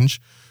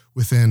strange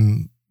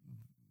within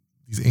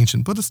these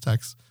ancient Buddhist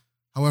texts.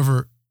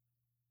 However,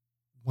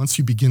 once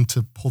you begin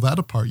to pull that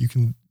apart, you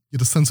can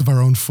get a sense of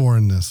our own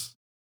foreignness.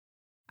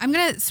 I'm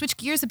going to switch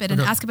gears a bit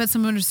and ask about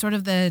some of sort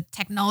of the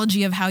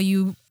technology of how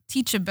you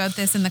teach about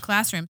this in the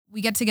classroom.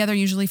 We get together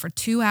usually for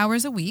 2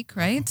 hours a week,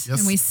 right? Yes.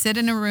 And we sit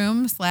in a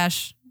room /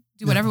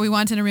 do whatever we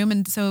want in a room.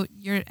 And so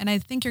I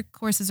think your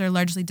courses are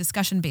largely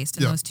discussion based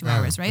in those 2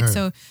 hours, right?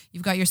 So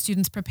you've got your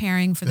students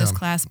preparing for this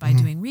class by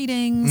doing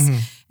readings,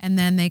 and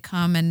then they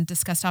come and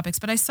discuss topics.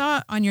 But I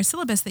saw on your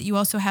syllabus that you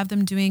also have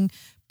them doing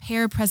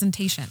pair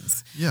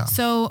presentations. Yeah.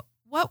 So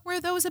what were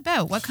those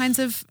about? What kinds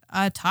of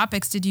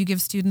topics did you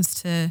give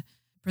students to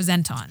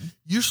present on?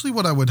 Usually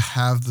what I would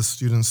have the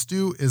students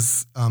do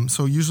is,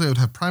 so usually I would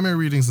have primary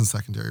readings and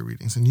secondary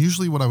readings. And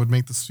usually what I would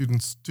make the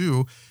students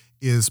do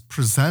is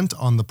present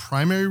on the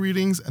primary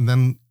readings and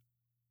then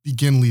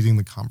begin leading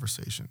the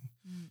conversation.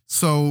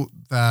 So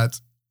that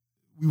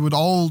we would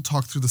all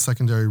talk through the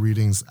secondary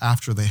readings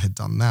after they had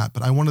done that.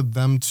 But I wanted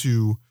them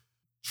to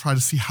try to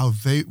see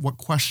what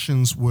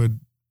questions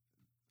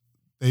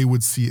they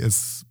would see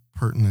as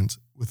pertinent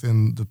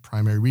within the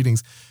primary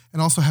readings.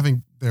 And also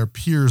having their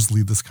peers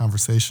lead this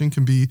conversation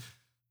can be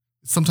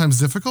sometimes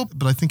difficult,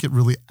 but I think it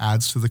really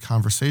adds to the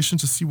conversation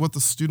to see what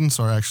the students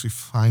are actually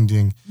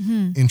finding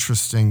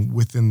interesting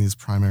within these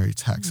primary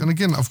texts. And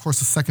again, of course,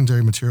 the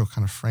secondary material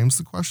kind of frames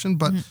the question,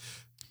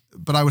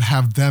 but I would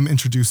have them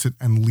introduce it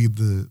and lead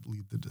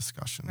the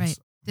discussions. Right.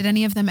 Did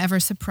any of them ever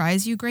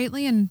surprise you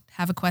greatly and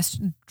have a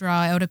question,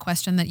 draw out a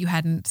question that you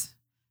hadn't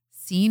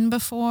seen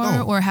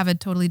before or have a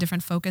totally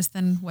different focus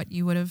than what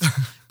you would have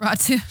brought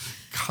to?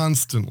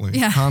 Constantly.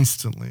 I'm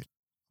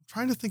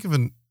trying to think of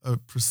a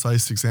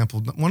precise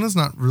example. One is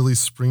not really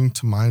springing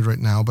to mind right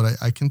now, but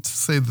I can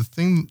say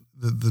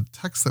the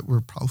text that were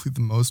probably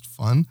the most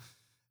fun,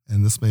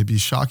 and this may be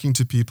shocking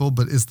to people,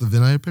 but is the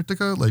Vinaya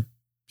Pitaka. Like,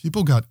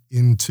 people got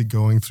into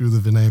going through the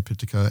Vinaya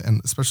Pitaka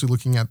and especially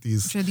looking at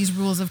these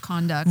rules of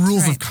conduct.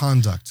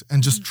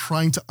 And just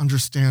trying to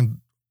understand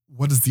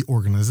what is the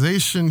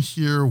organization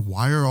here?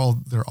 Why are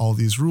there all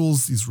these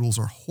rules? These rules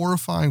are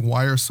horrifying.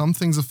 Why are some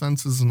things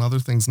offenses and other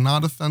things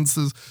not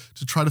offenses?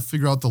 To try to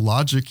figure out the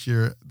logic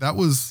here.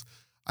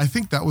 I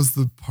think that was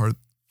the part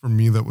for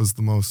me that was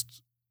the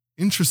most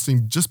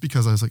interesting, just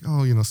because I was like,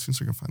 students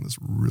are going to find this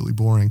really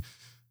boring.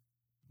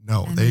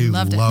 No, and they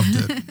loved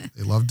it.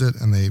 They loved it,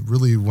 and they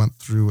really went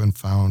through and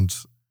found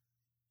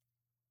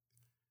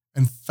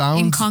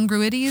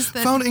incongruities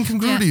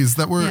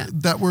that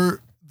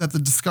the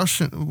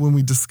discussion, when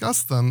we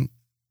discussed them,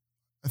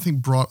 I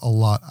think brought a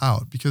lot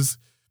out, because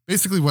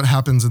basically what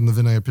happens in the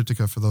Vinaya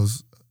Pitaka, for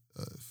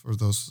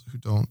those who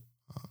don't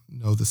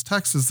know this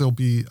text, is there'll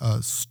be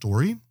a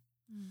story,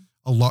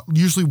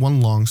 usually one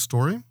long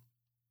story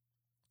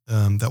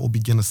that will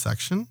begin a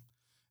section,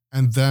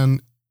 and then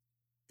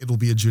it'll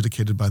be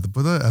adjudicated by the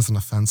Buddha as an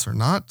offense or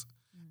not.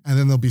 And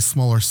then there'll be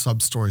smaller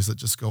sub-stories that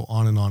just go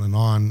on and on and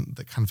on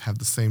that kind of have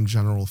the same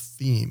general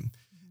theme.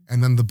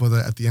 And then the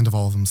Buddha at the end of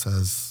all of them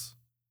says,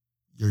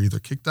 you're either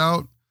kicked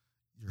out,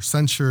 you're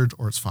censured,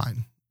 or it's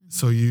fine.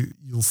 So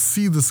you'll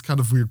see this kind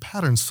of weird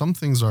pattern. Some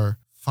things are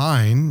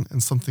fine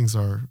and some things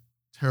are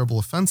terrible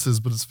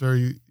offenses, but it's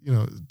very,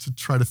 to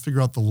try to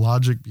figure out the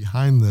logic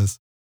behind this.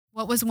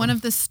 What was one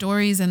of the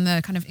stories and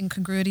the kind of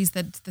incongruities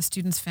that the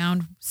students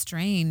found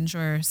strange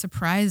or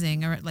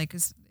surprising, or like,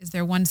 is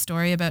there one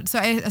story about, so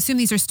I assume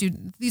these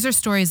are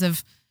stories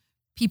of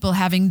people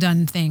having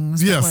done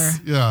things that were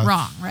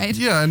wrong, right?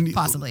 Yeah.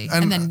 Possibly.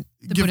 And then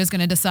the Buddha's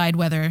going to decide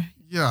whether.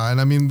 Yeah. And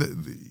I mean,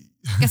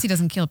 I guess he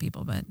doesn't kill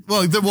people, but.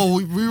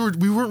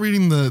 We weren't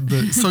reading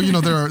so,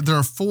 there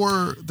are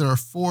four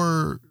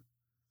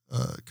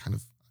kind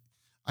of,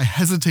 I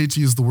hesitate to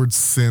use the word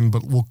sin,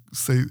 but we'll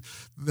say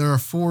there are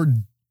four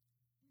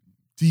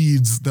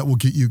deeds that will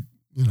get you,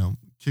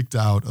 kicked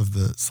out of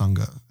the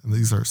Sangha. And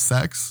these are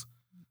sex,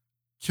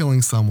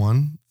 killing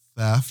someone,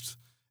 theft,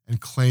 and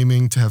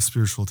claiming to have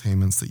spiritual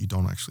attainments that you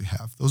don't actually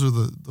have. Those are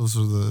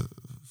the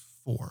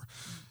four.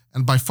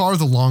 And by far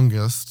the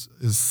longest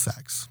is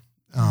sex.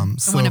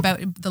 The one about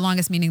the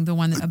longest, meaning the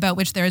one about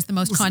which there is the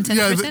most content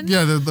written?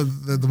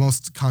 The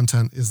most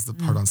content is the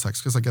part on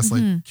sex, because I guess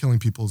like killing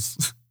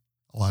people's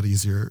a lot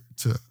easier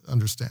to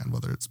understand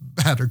whether it's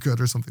bad or good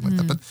or something like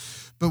that.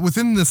 But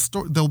within this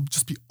story, there'll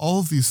just be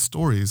all of these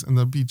stories, and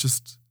they'll be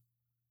just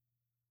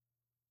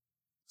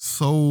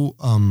so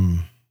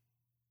I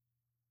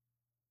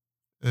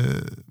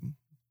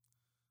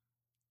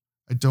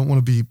don't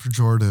want to be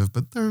pejorative,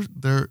 but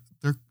they're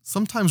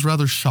sometimes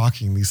rather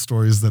shocking, these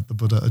stories that the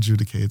Buddha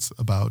adjudicates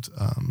about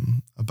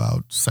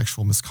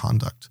sexual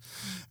misconduct,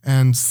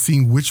 and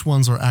seeing which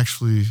ones are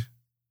actually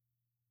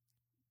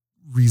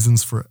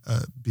reasons for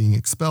being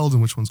expelled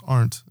and which ones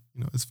aren't,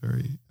 is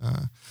very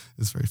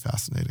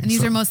fascinating. And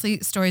these are mostly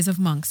stories of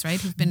monks, right?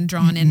 Who've been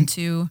drawn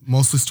into.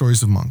 Mostly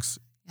stories of monks.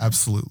 Yeah.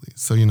 Absolutely.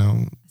 So,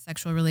 a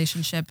sexual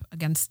relationship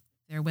against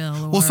their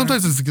will. Well,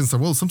 sometimes it's against their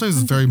will. Sometimes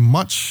it's very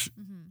much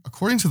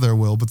according to their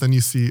will, but then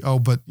you see,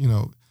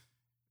 to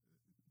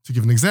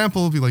give an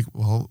example, it'd be like,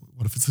 well,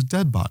 what if it's a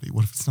dead body?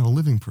 What if it's not a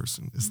living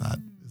person? Is that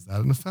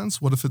an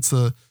offense? What if it's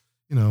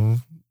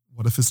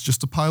what if it's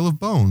just a pile of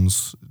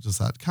bones? Does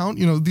that count?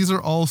 These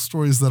are all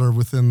stories that are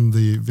within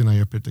the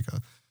Vinaya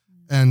Pitaka.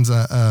 And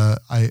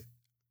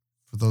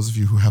for those of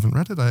you who haven't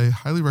read it, I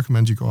highly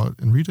recommend you go out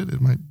and read it.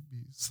 It might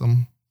be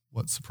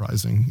somewhat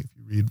surprising if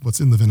you read what's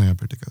in the Vinaya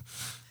Pitaka.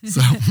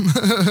 So.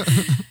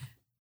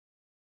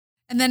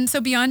 And then, so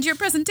beyond your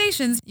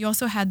presentations, you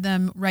also had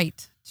them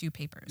write 2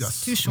 papers,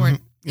 yes. 2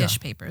 short-ish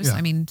papers. Yeah.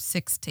 I mean,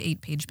 6 to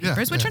 8 page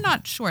papers, which are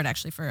not short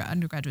actually for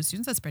undergraduate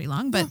students. That's pretty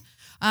long. But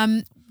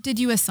did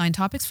you assign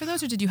topics for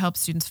those, or did you help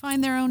students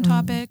find their own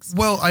topics?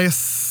 Well, I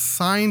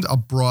assigned a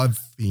broad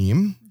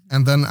theme,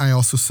 and then I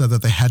also said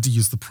that they had to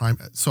use the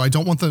So I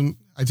didn't want them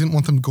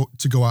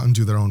to go out and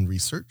do their own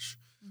research,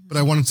 but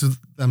I wanted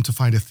them to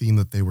find a theme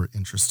that they were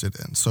interested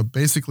in. So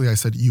basically I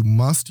said, you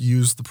must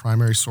use the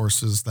primary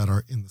sources that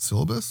are in the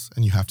syllabus,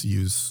 and you have to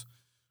use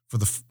for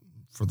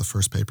the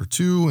first paper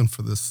 2, and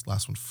for this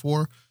last one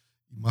 4,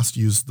 you must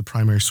use the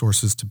primary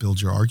sources to build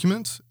your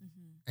argument,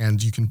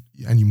 and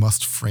you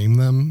must frame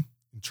them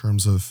in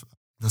terms of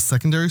the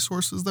secondary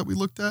sources that we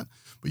looked at,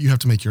 but you have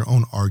to make your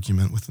own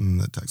argument within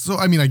the text. So,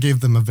 I mean, I gave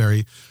them a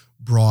very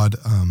broad,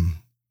 a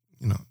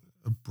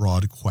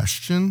broad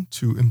question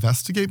to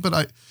investigate,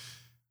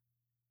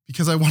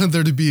 because I wanted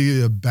there to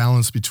be a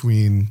balance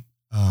between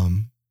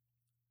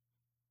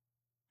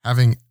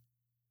having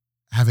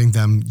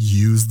them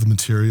use the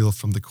material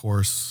from the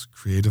course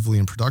creatively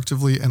and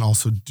productively, and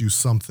also do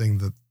something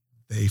that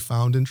they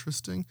found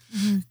interesting,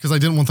 because I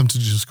didn't want them to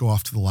just go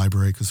off to the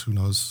library, because who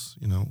knows,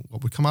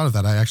 what would come out of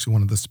that. I actually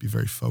wanted this to be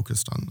very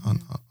focused on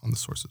the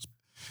sources.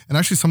 And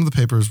actually some of the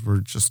papers were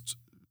just,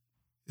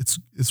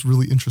 it's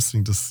really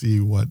interesting to see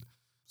what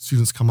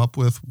students come up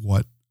with,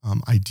 what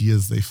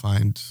ideas they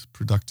find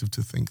productive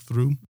to think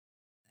through.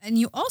 And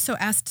you also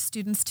asked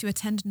students to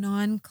attend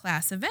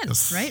non-class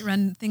events, Yes.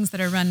 right? Things that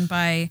are run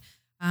by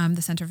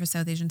the Center for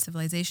South Asian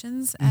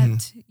Civilizations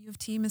at U of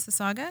T,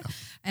 Mississauga,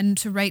 and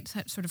to write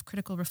sort of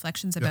critical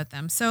reflections about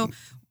them. So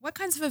what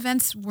kinds of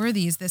events were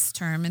these this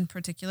term in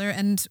particular?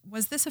 And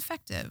was this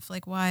effective?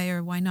 Like, why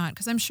or why not?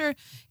 Because I'm sure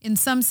in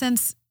some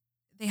sense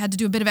they had to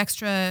do a bit of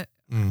extra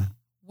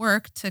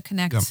work to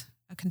connect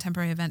a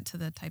contemporary event to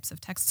the types of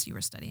texts you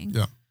were studying.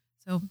 Yeah.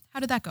 So how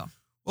did that go?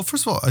 Well,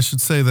 first of all, I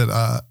should say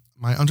that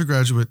my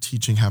undergraduate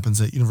teaching happens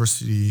at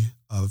University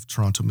of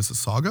Toronto,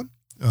 Mississauga,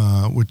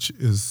 which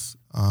is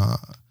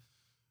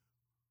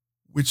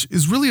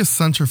really a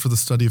center for the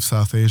study of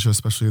South Asia,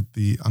 especially at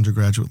the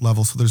undergraduate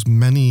level. So there's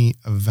many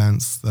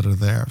events that are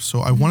there.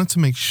 So I wanted to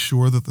make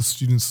sure that the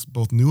students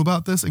both knew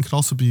about this and could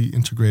also be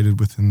integrated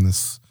within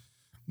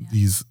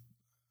these,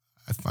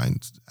 I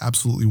find,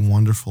 absolutely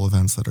wonderful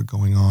events that are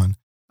going on.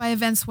 By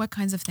events, what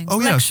kinds of things? Oh,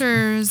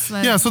 Lectures?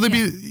 So they'd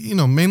be,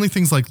 mainly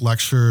things like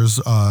lectures,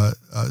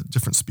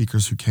 different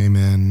speakers who came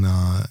in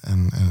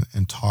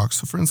and talked.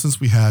 So for instance,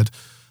 we had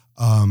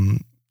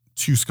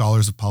 2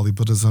 scholars of Pali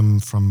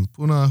Buddhism from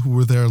Pune who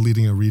were there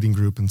leading a reading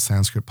group in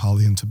Sanskrit,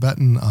 Pali, and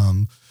Tibetan,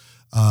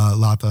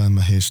 Lata and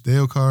Mahesh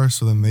Deokar.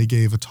 So then they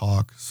gave a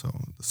talk. So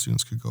the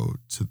students could go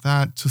to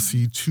that to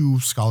see 2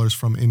 scholars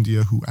from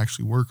India who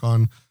actually work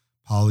on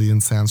Pali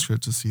and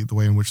Sanskrit, to see the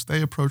way in which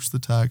they approach the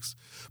text.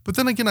 But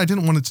then again, I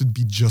didn't want it to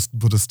be just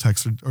Buddhist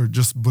texts or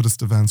just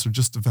Buddhist events or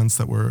just events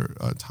that were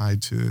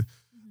tied to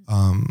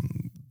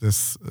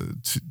this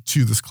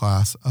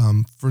class.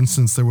 For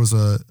instance, there was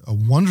a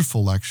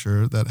wonderful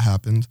lecture that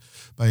happened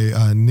by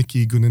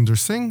Nikki Guninder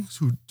Singh,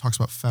 who talks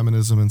about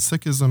feminism and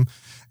Sikhism.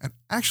 And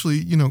actually,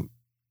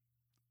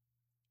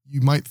 you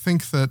might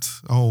think that,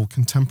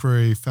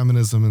 contemporary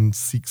feminism and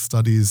Sikh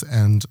studies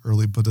and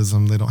early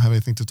Buddhism, they don't have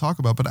anything to talk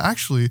about. But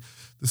actually,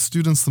 the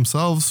students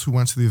themselves who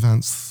went to the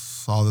events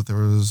saw that there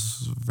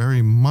was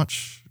very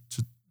much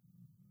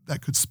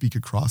that could speak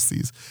across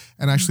these.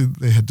 And actually,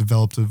 they had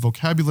developed a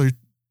vocabulary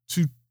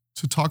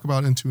to talk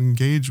about and to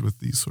engage with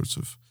these sorts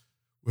of,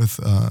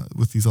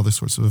 with these other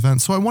sorts of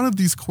events. So I wanted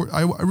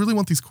I really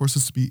want these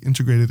courses to be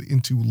integrated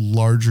into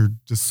larger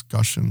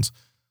discussions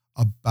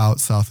about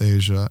South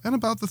Asia and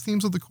about the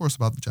themes of the course,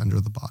 about the gender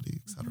of the body,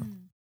 etc.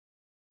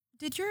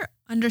 Did your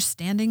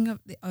understanding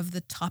of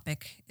the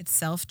topic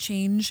itself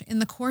change in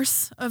the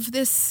course of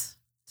this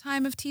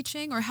time of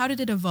teaching, or how did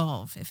it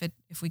evolve,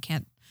 if we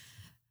can't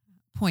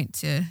point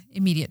to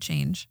immediate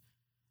change?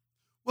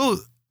 Well,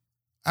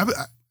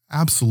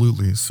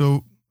 absolutely.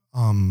 So,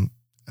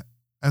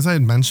 as I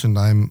had mentioned,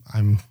 I'm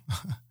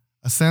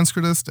a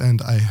Sanskritist,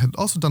 and I had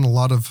also done a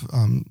lot of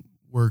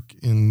work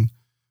in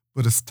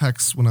Buddhist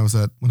texts when I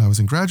was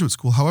in graduate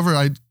school. However,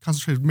 I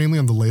concentrated mainly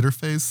on the later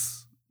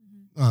phase,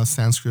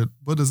 Sanskrit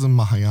Buddhism,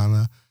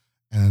 Mahayana,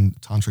 and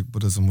Tantric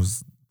Buddhism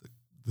was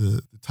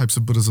the types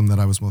of Buddhism that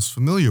I was most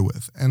familiar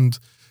with. And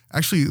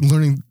actually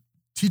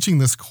teaching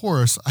this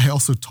course, I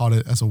also taught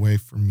it as a way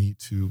for me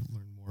to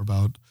learn more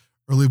about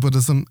early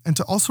Buddhism and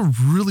to also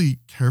really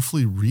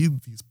carefully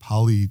read these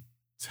Pali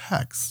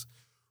texts,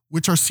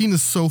 which are seen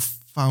as so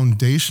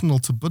foundational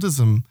to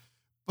Buddhism.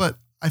 But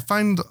I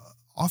find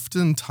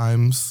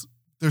oftentimes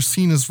they're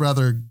seen as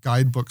rather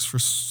guidebooks for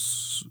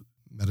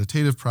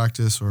meditative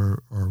practice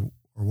or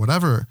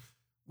whatever,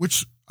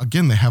 which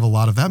again, they have a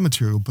lot of that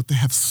material, but they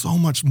have so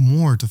much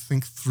more to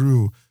think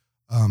through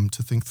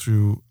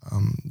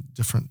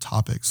different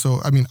topics. So,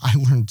 I mean, I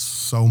learned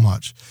so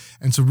much,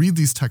 and to read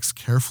these texts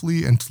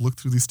carefully and to look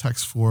through these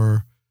texts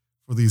for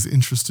these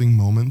interesting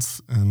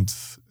moments and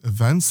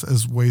events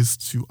as ways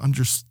to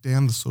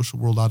understand the social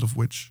world out of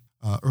which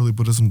early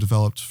Buddhism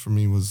developed, for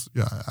me was,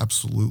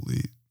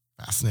 absolutely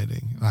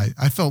fascinating. And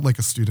I felt like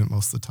a student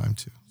most of the time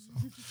too.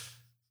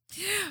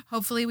 So.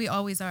 Hopefully we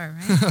always are,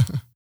 right?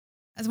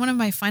 As one of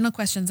my final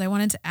questions, I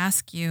wanted to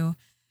ask you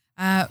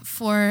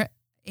for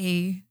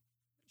a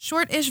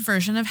short-ish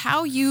version of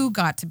how you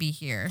got to be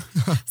here.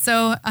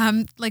 So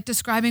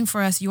describing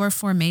for us your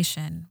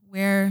formation,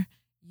 where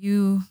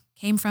you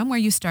came from, where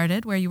you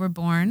started, where you were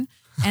born,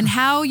 and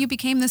how you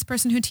became this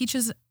person who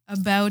teaches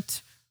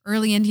about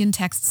early Indian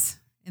texts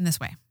in this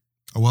way.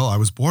 Well, I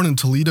was born in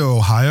Toledo,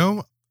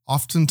 Ohio.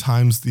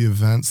 Oftentimes the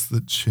events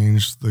that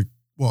changed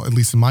at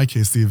least in my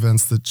case, the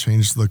events that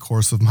changed the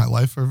course of my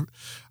life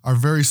are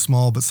very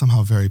small, but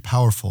somehow very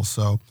powerful.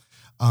 So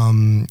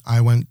I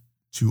went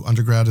to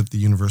undergrad at the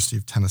University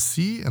of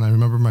Tennessee, and I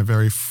remember my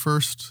very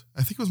first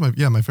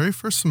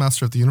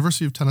semester at the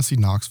University of Tennessee,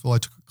 Knoxville. I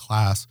took a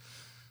class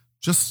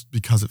just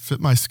because it fit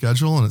my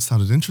schedule and it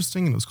sounded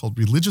interesting, and it was called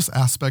Religious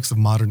Aspects of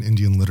Modern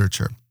Indian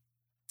Literature.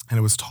 And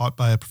it was taught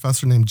by a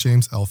professor named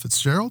James L.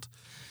 Fitzgerald.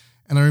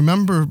 And I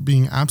remember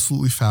being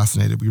absolutely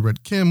fascinated. We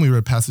read Kim, we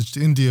read Passage to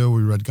India,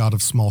 we read God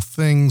of Small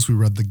Things, we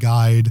read The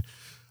Guide.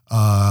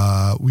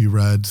 We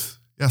read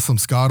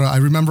Samskara. I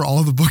remember all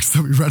of the books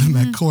that we read in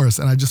that course,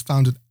 and I just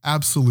found it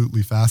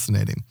absolutely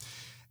fascinating.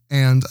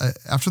 And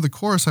after the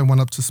course, I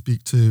went up to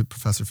speak to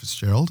Professor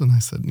Fitzgerald, and I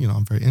said,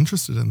 I'm very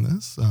interested in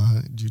this.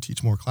 Do you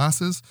teach more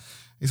classes?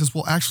 He says,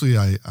 well, actually,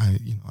 I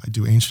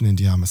do ancient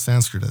India. I'm a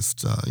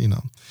Sanskritist,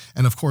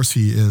 And of course,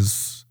 he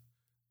is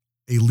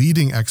a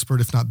leading expert,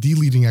 if not the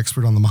leading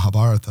expert on the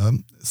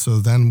Mahabharata. So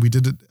then we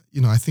did it,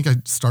 I think I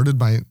started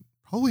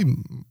probably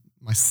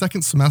my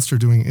second semester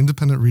doing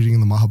independent reading in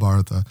the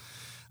Mahabharata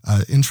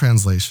in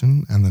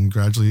translation. And then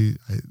gradually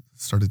I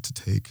started to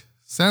take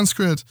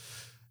Sanskrit.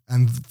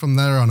 And from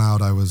there on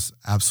out, I was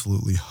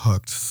absolutely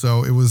hooked.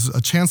 So it was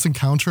a chance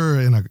encounter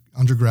in an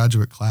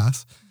undergraduate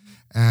class.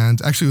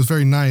 And actually, it was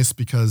very nice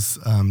because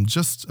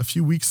just a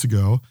few weeks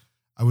ago,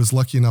 I was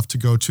lucky enough to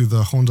go to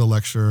the Honda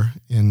lecture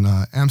in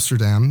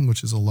Amsterdam,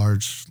 which is a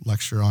large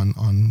lecture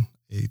on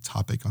a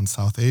topic on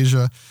South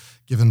Asia,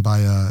 given by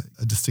a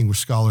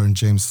distinguished scholar, and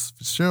James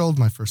Fitzgerald,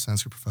 my first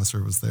Sanskrit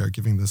professor, was there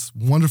giving this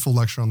wonderful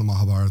lecture on the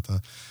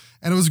Mahabharata.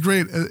 And it was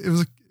great.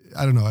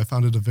 I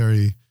found it a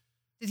very...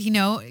 Did he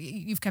know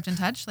you've kept in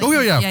touch? Of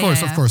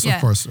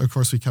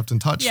course we kept in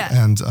touch. Yeah.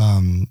 And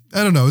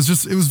I don't know, it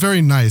was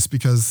very nice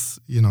because,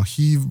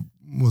 he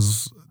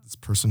was this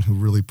person who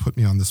really put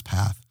me on this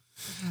path.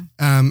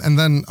 Mm-hmm. And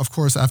then, of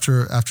course,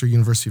 after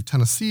University of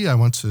Tennessee, I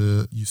went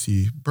to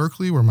UC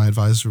Berkeley, where my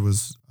advisor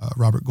was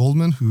Robert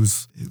Goldman, who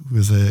is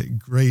a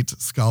great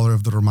scholar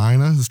of the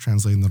Ramayana, who's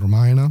translating the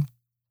Ramayana.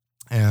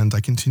 And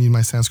I continued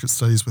my Sanskrit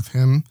studies with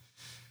him.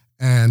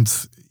 And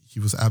he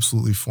was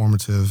absolutely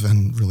formative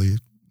and really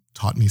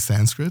taught me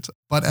Sanskrit.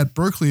 But at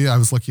Berkeley, I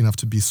was lucky enough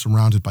to be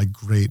surrounded by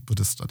great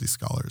Buddhist studies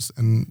scholars.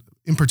 And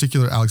in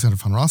particular, Alexander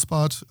von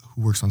Rosbot,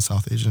 who works on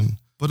South Asian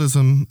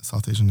Buddhism,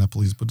 South Asian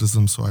Nepalese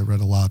Buddhism. So I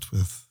read a lot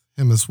with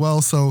him as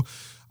well. So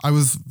I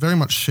was very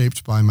much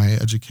shaped by my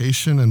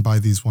education and by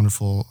these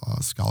wonderful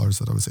scholars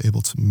that I was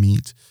able to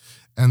meet.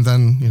 And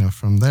then,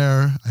 from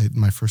there,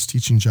 my first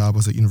teaching job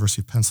was at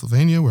University of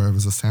Pennsylvania, where I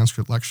was a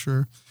Sanskrit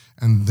lecturer.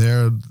 And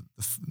there,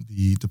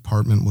 the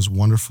department was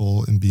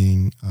wonderful in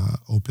being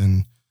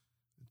open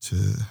to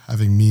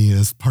having me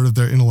as part of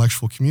their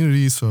intellectual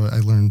community. So I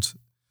learned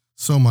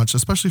so much,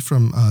 especially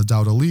from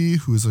Daud Ali,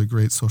 who is a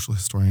great social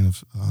historian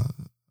of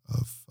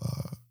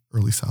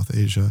early South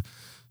Asia.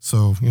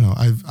 So,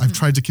 I've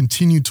tried to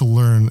continue to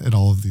learn at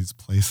all of these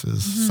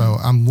places. Mm-hmm. So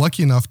I'm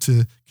lucky enough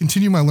to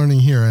continue my learning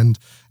here and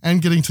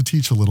getting to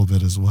teach a little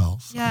bit as well.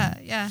 So.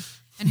 Yeah.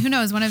 And who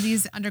knows, one of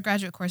these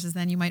undergraduate courses,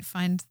 then you might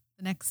find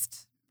the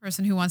next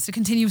person who wants to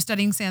continue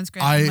studying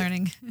Sanskrit and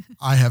learning.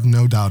 I have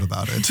no doubt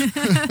about it.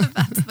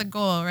 That's the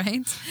goal,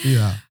 right?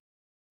 Yeah.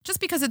 Just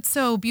because it's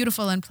so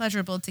beautiful and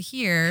pleasurable to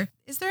hear,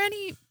 is there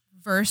any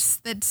verse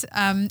that,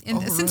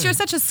 since you're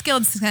such a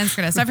skilled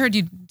Sanskritist, I've heard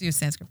you do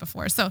Sanskrit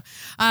before, so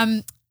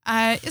is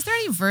there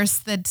any verse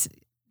that,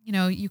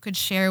 you could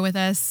share with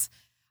us,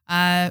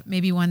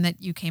 maybe one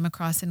that you came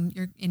across in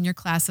your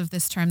class of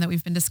this term that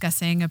we've been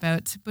discussing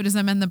about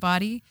Buddhism and the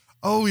body?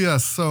 Oh,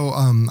 yes. So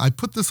I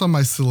put this on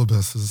my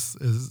syllabus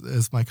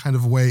as my kind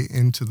of way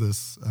into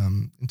this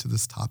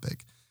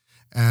topic.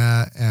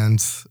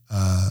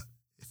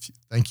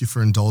 Thank you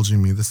for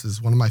indulging me. This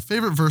is one of my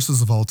favorite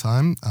verses of all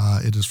time.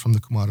 It is from the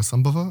Kumara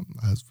Sambhava.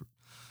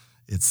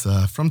 It's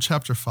from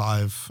chapter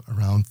 5,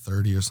 around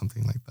 30 or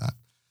something like that.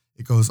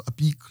 It goes,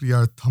 Api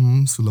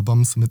kriyartham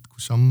sulabam samit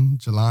kusham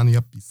jalani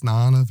api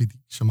snana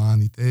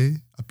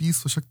vidikshamanite api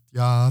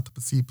swashaktya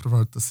tapasi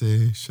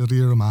pravartase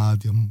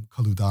shariramādhyam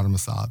khalu dharma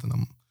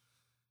sadhanam.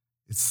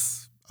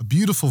 It's a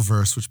beautiful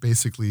verse, which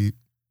basically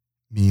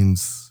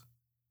means,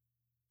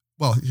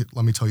 well,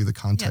 let me tell you the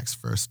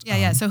context first.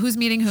 Yeah. So who's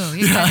meeting who?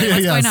 What's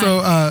going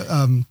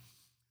on?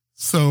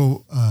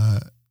 So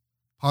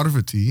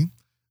Parvati,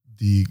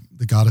 the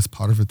goddess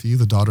Parvati,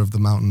 the daughter of the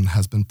mountain,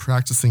 has been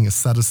practicing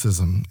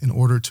asceticism in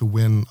order to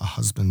win a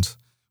husband,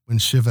 win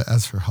Shiva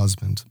as her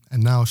husband.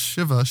 And now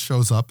Shiva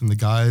shows up in the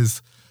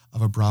guise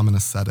of a Brahmin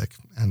ascetic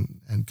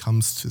and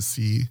comes to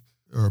see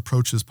or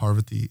approaches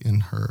Parvati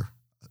in her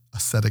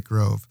ascetic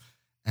grove.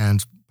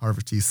 And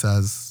Parvati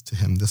says to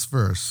him this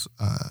verse,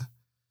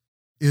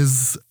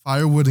 is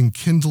firewood and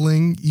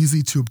kindling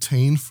easy to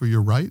obtain for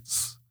your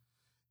rites?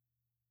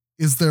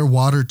 Is there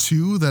water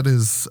too that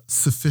is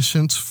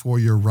sufficient for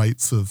your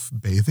rites of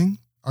bathing?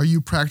 Are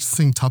you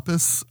practicing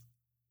tapas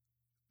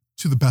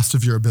to the best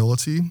of your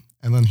ability?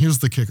 And then here's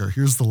the kicker.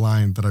 Here's the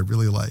line that I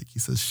really like. He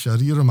says,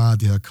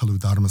 Shariramadhya kalu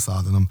dharma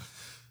sadhanam.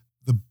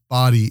 The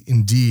body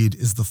indeed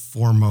is the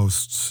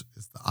foremost,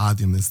 is the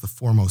adhyam, is the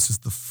foremost, is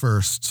the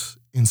first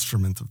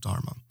instrument of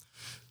dharma.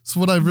 So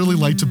what I really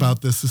liked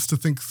about this is to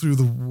think through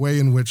the way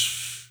in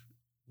which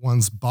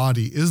one's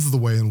body is the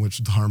way in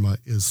which dharma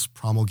is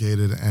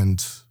promulgated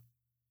and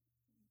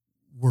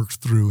worked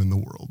through in the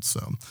world.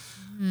 So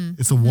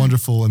it's a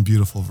wonderful and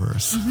beautiful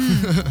verse.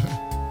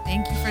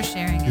 Thank you for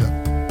sharing it.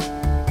 Yeah.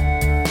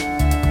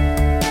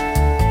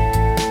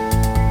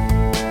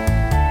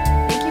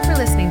 Thank you for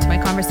listening to my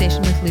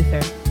conversation with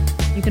Luther.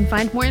 You You can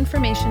find more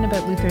information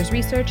about Luther's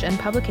research and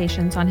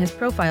publications on his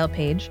profile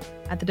page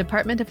at the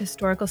Department of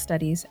Historical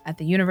Studies at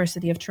the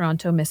University of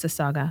Toronto,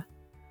 Mississauga.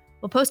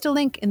 We'll post a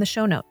link in the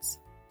show notes.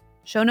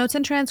 Show notes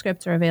and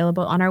transcripts are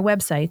available on our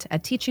website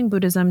at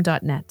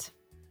teachingbuddhism.net.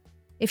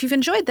 If you've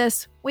enjoyed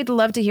this, we'd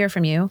love to hear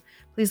from you.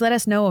 Please let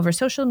us know over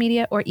social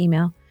media or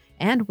email.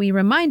 And we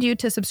remind you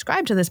to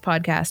subscribe to this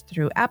podcast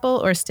through Apple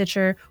or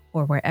Stitcher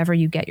or wherever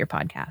you get your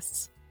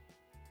podcasts.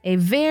 A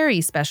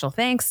very special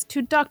thanks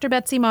to Dr.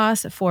 Betsy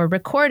Moss for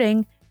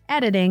recording,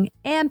 editing,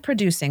 and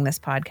producing this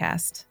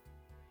podcast.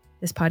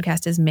 This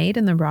podcast is made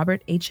in the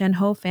Robert H. N.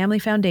 Ho Family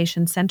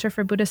Foundation Center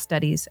for Buddhist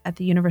Studies at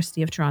the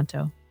University of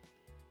Toronto.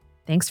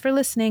 Thanks for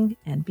listening,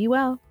 and be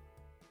well.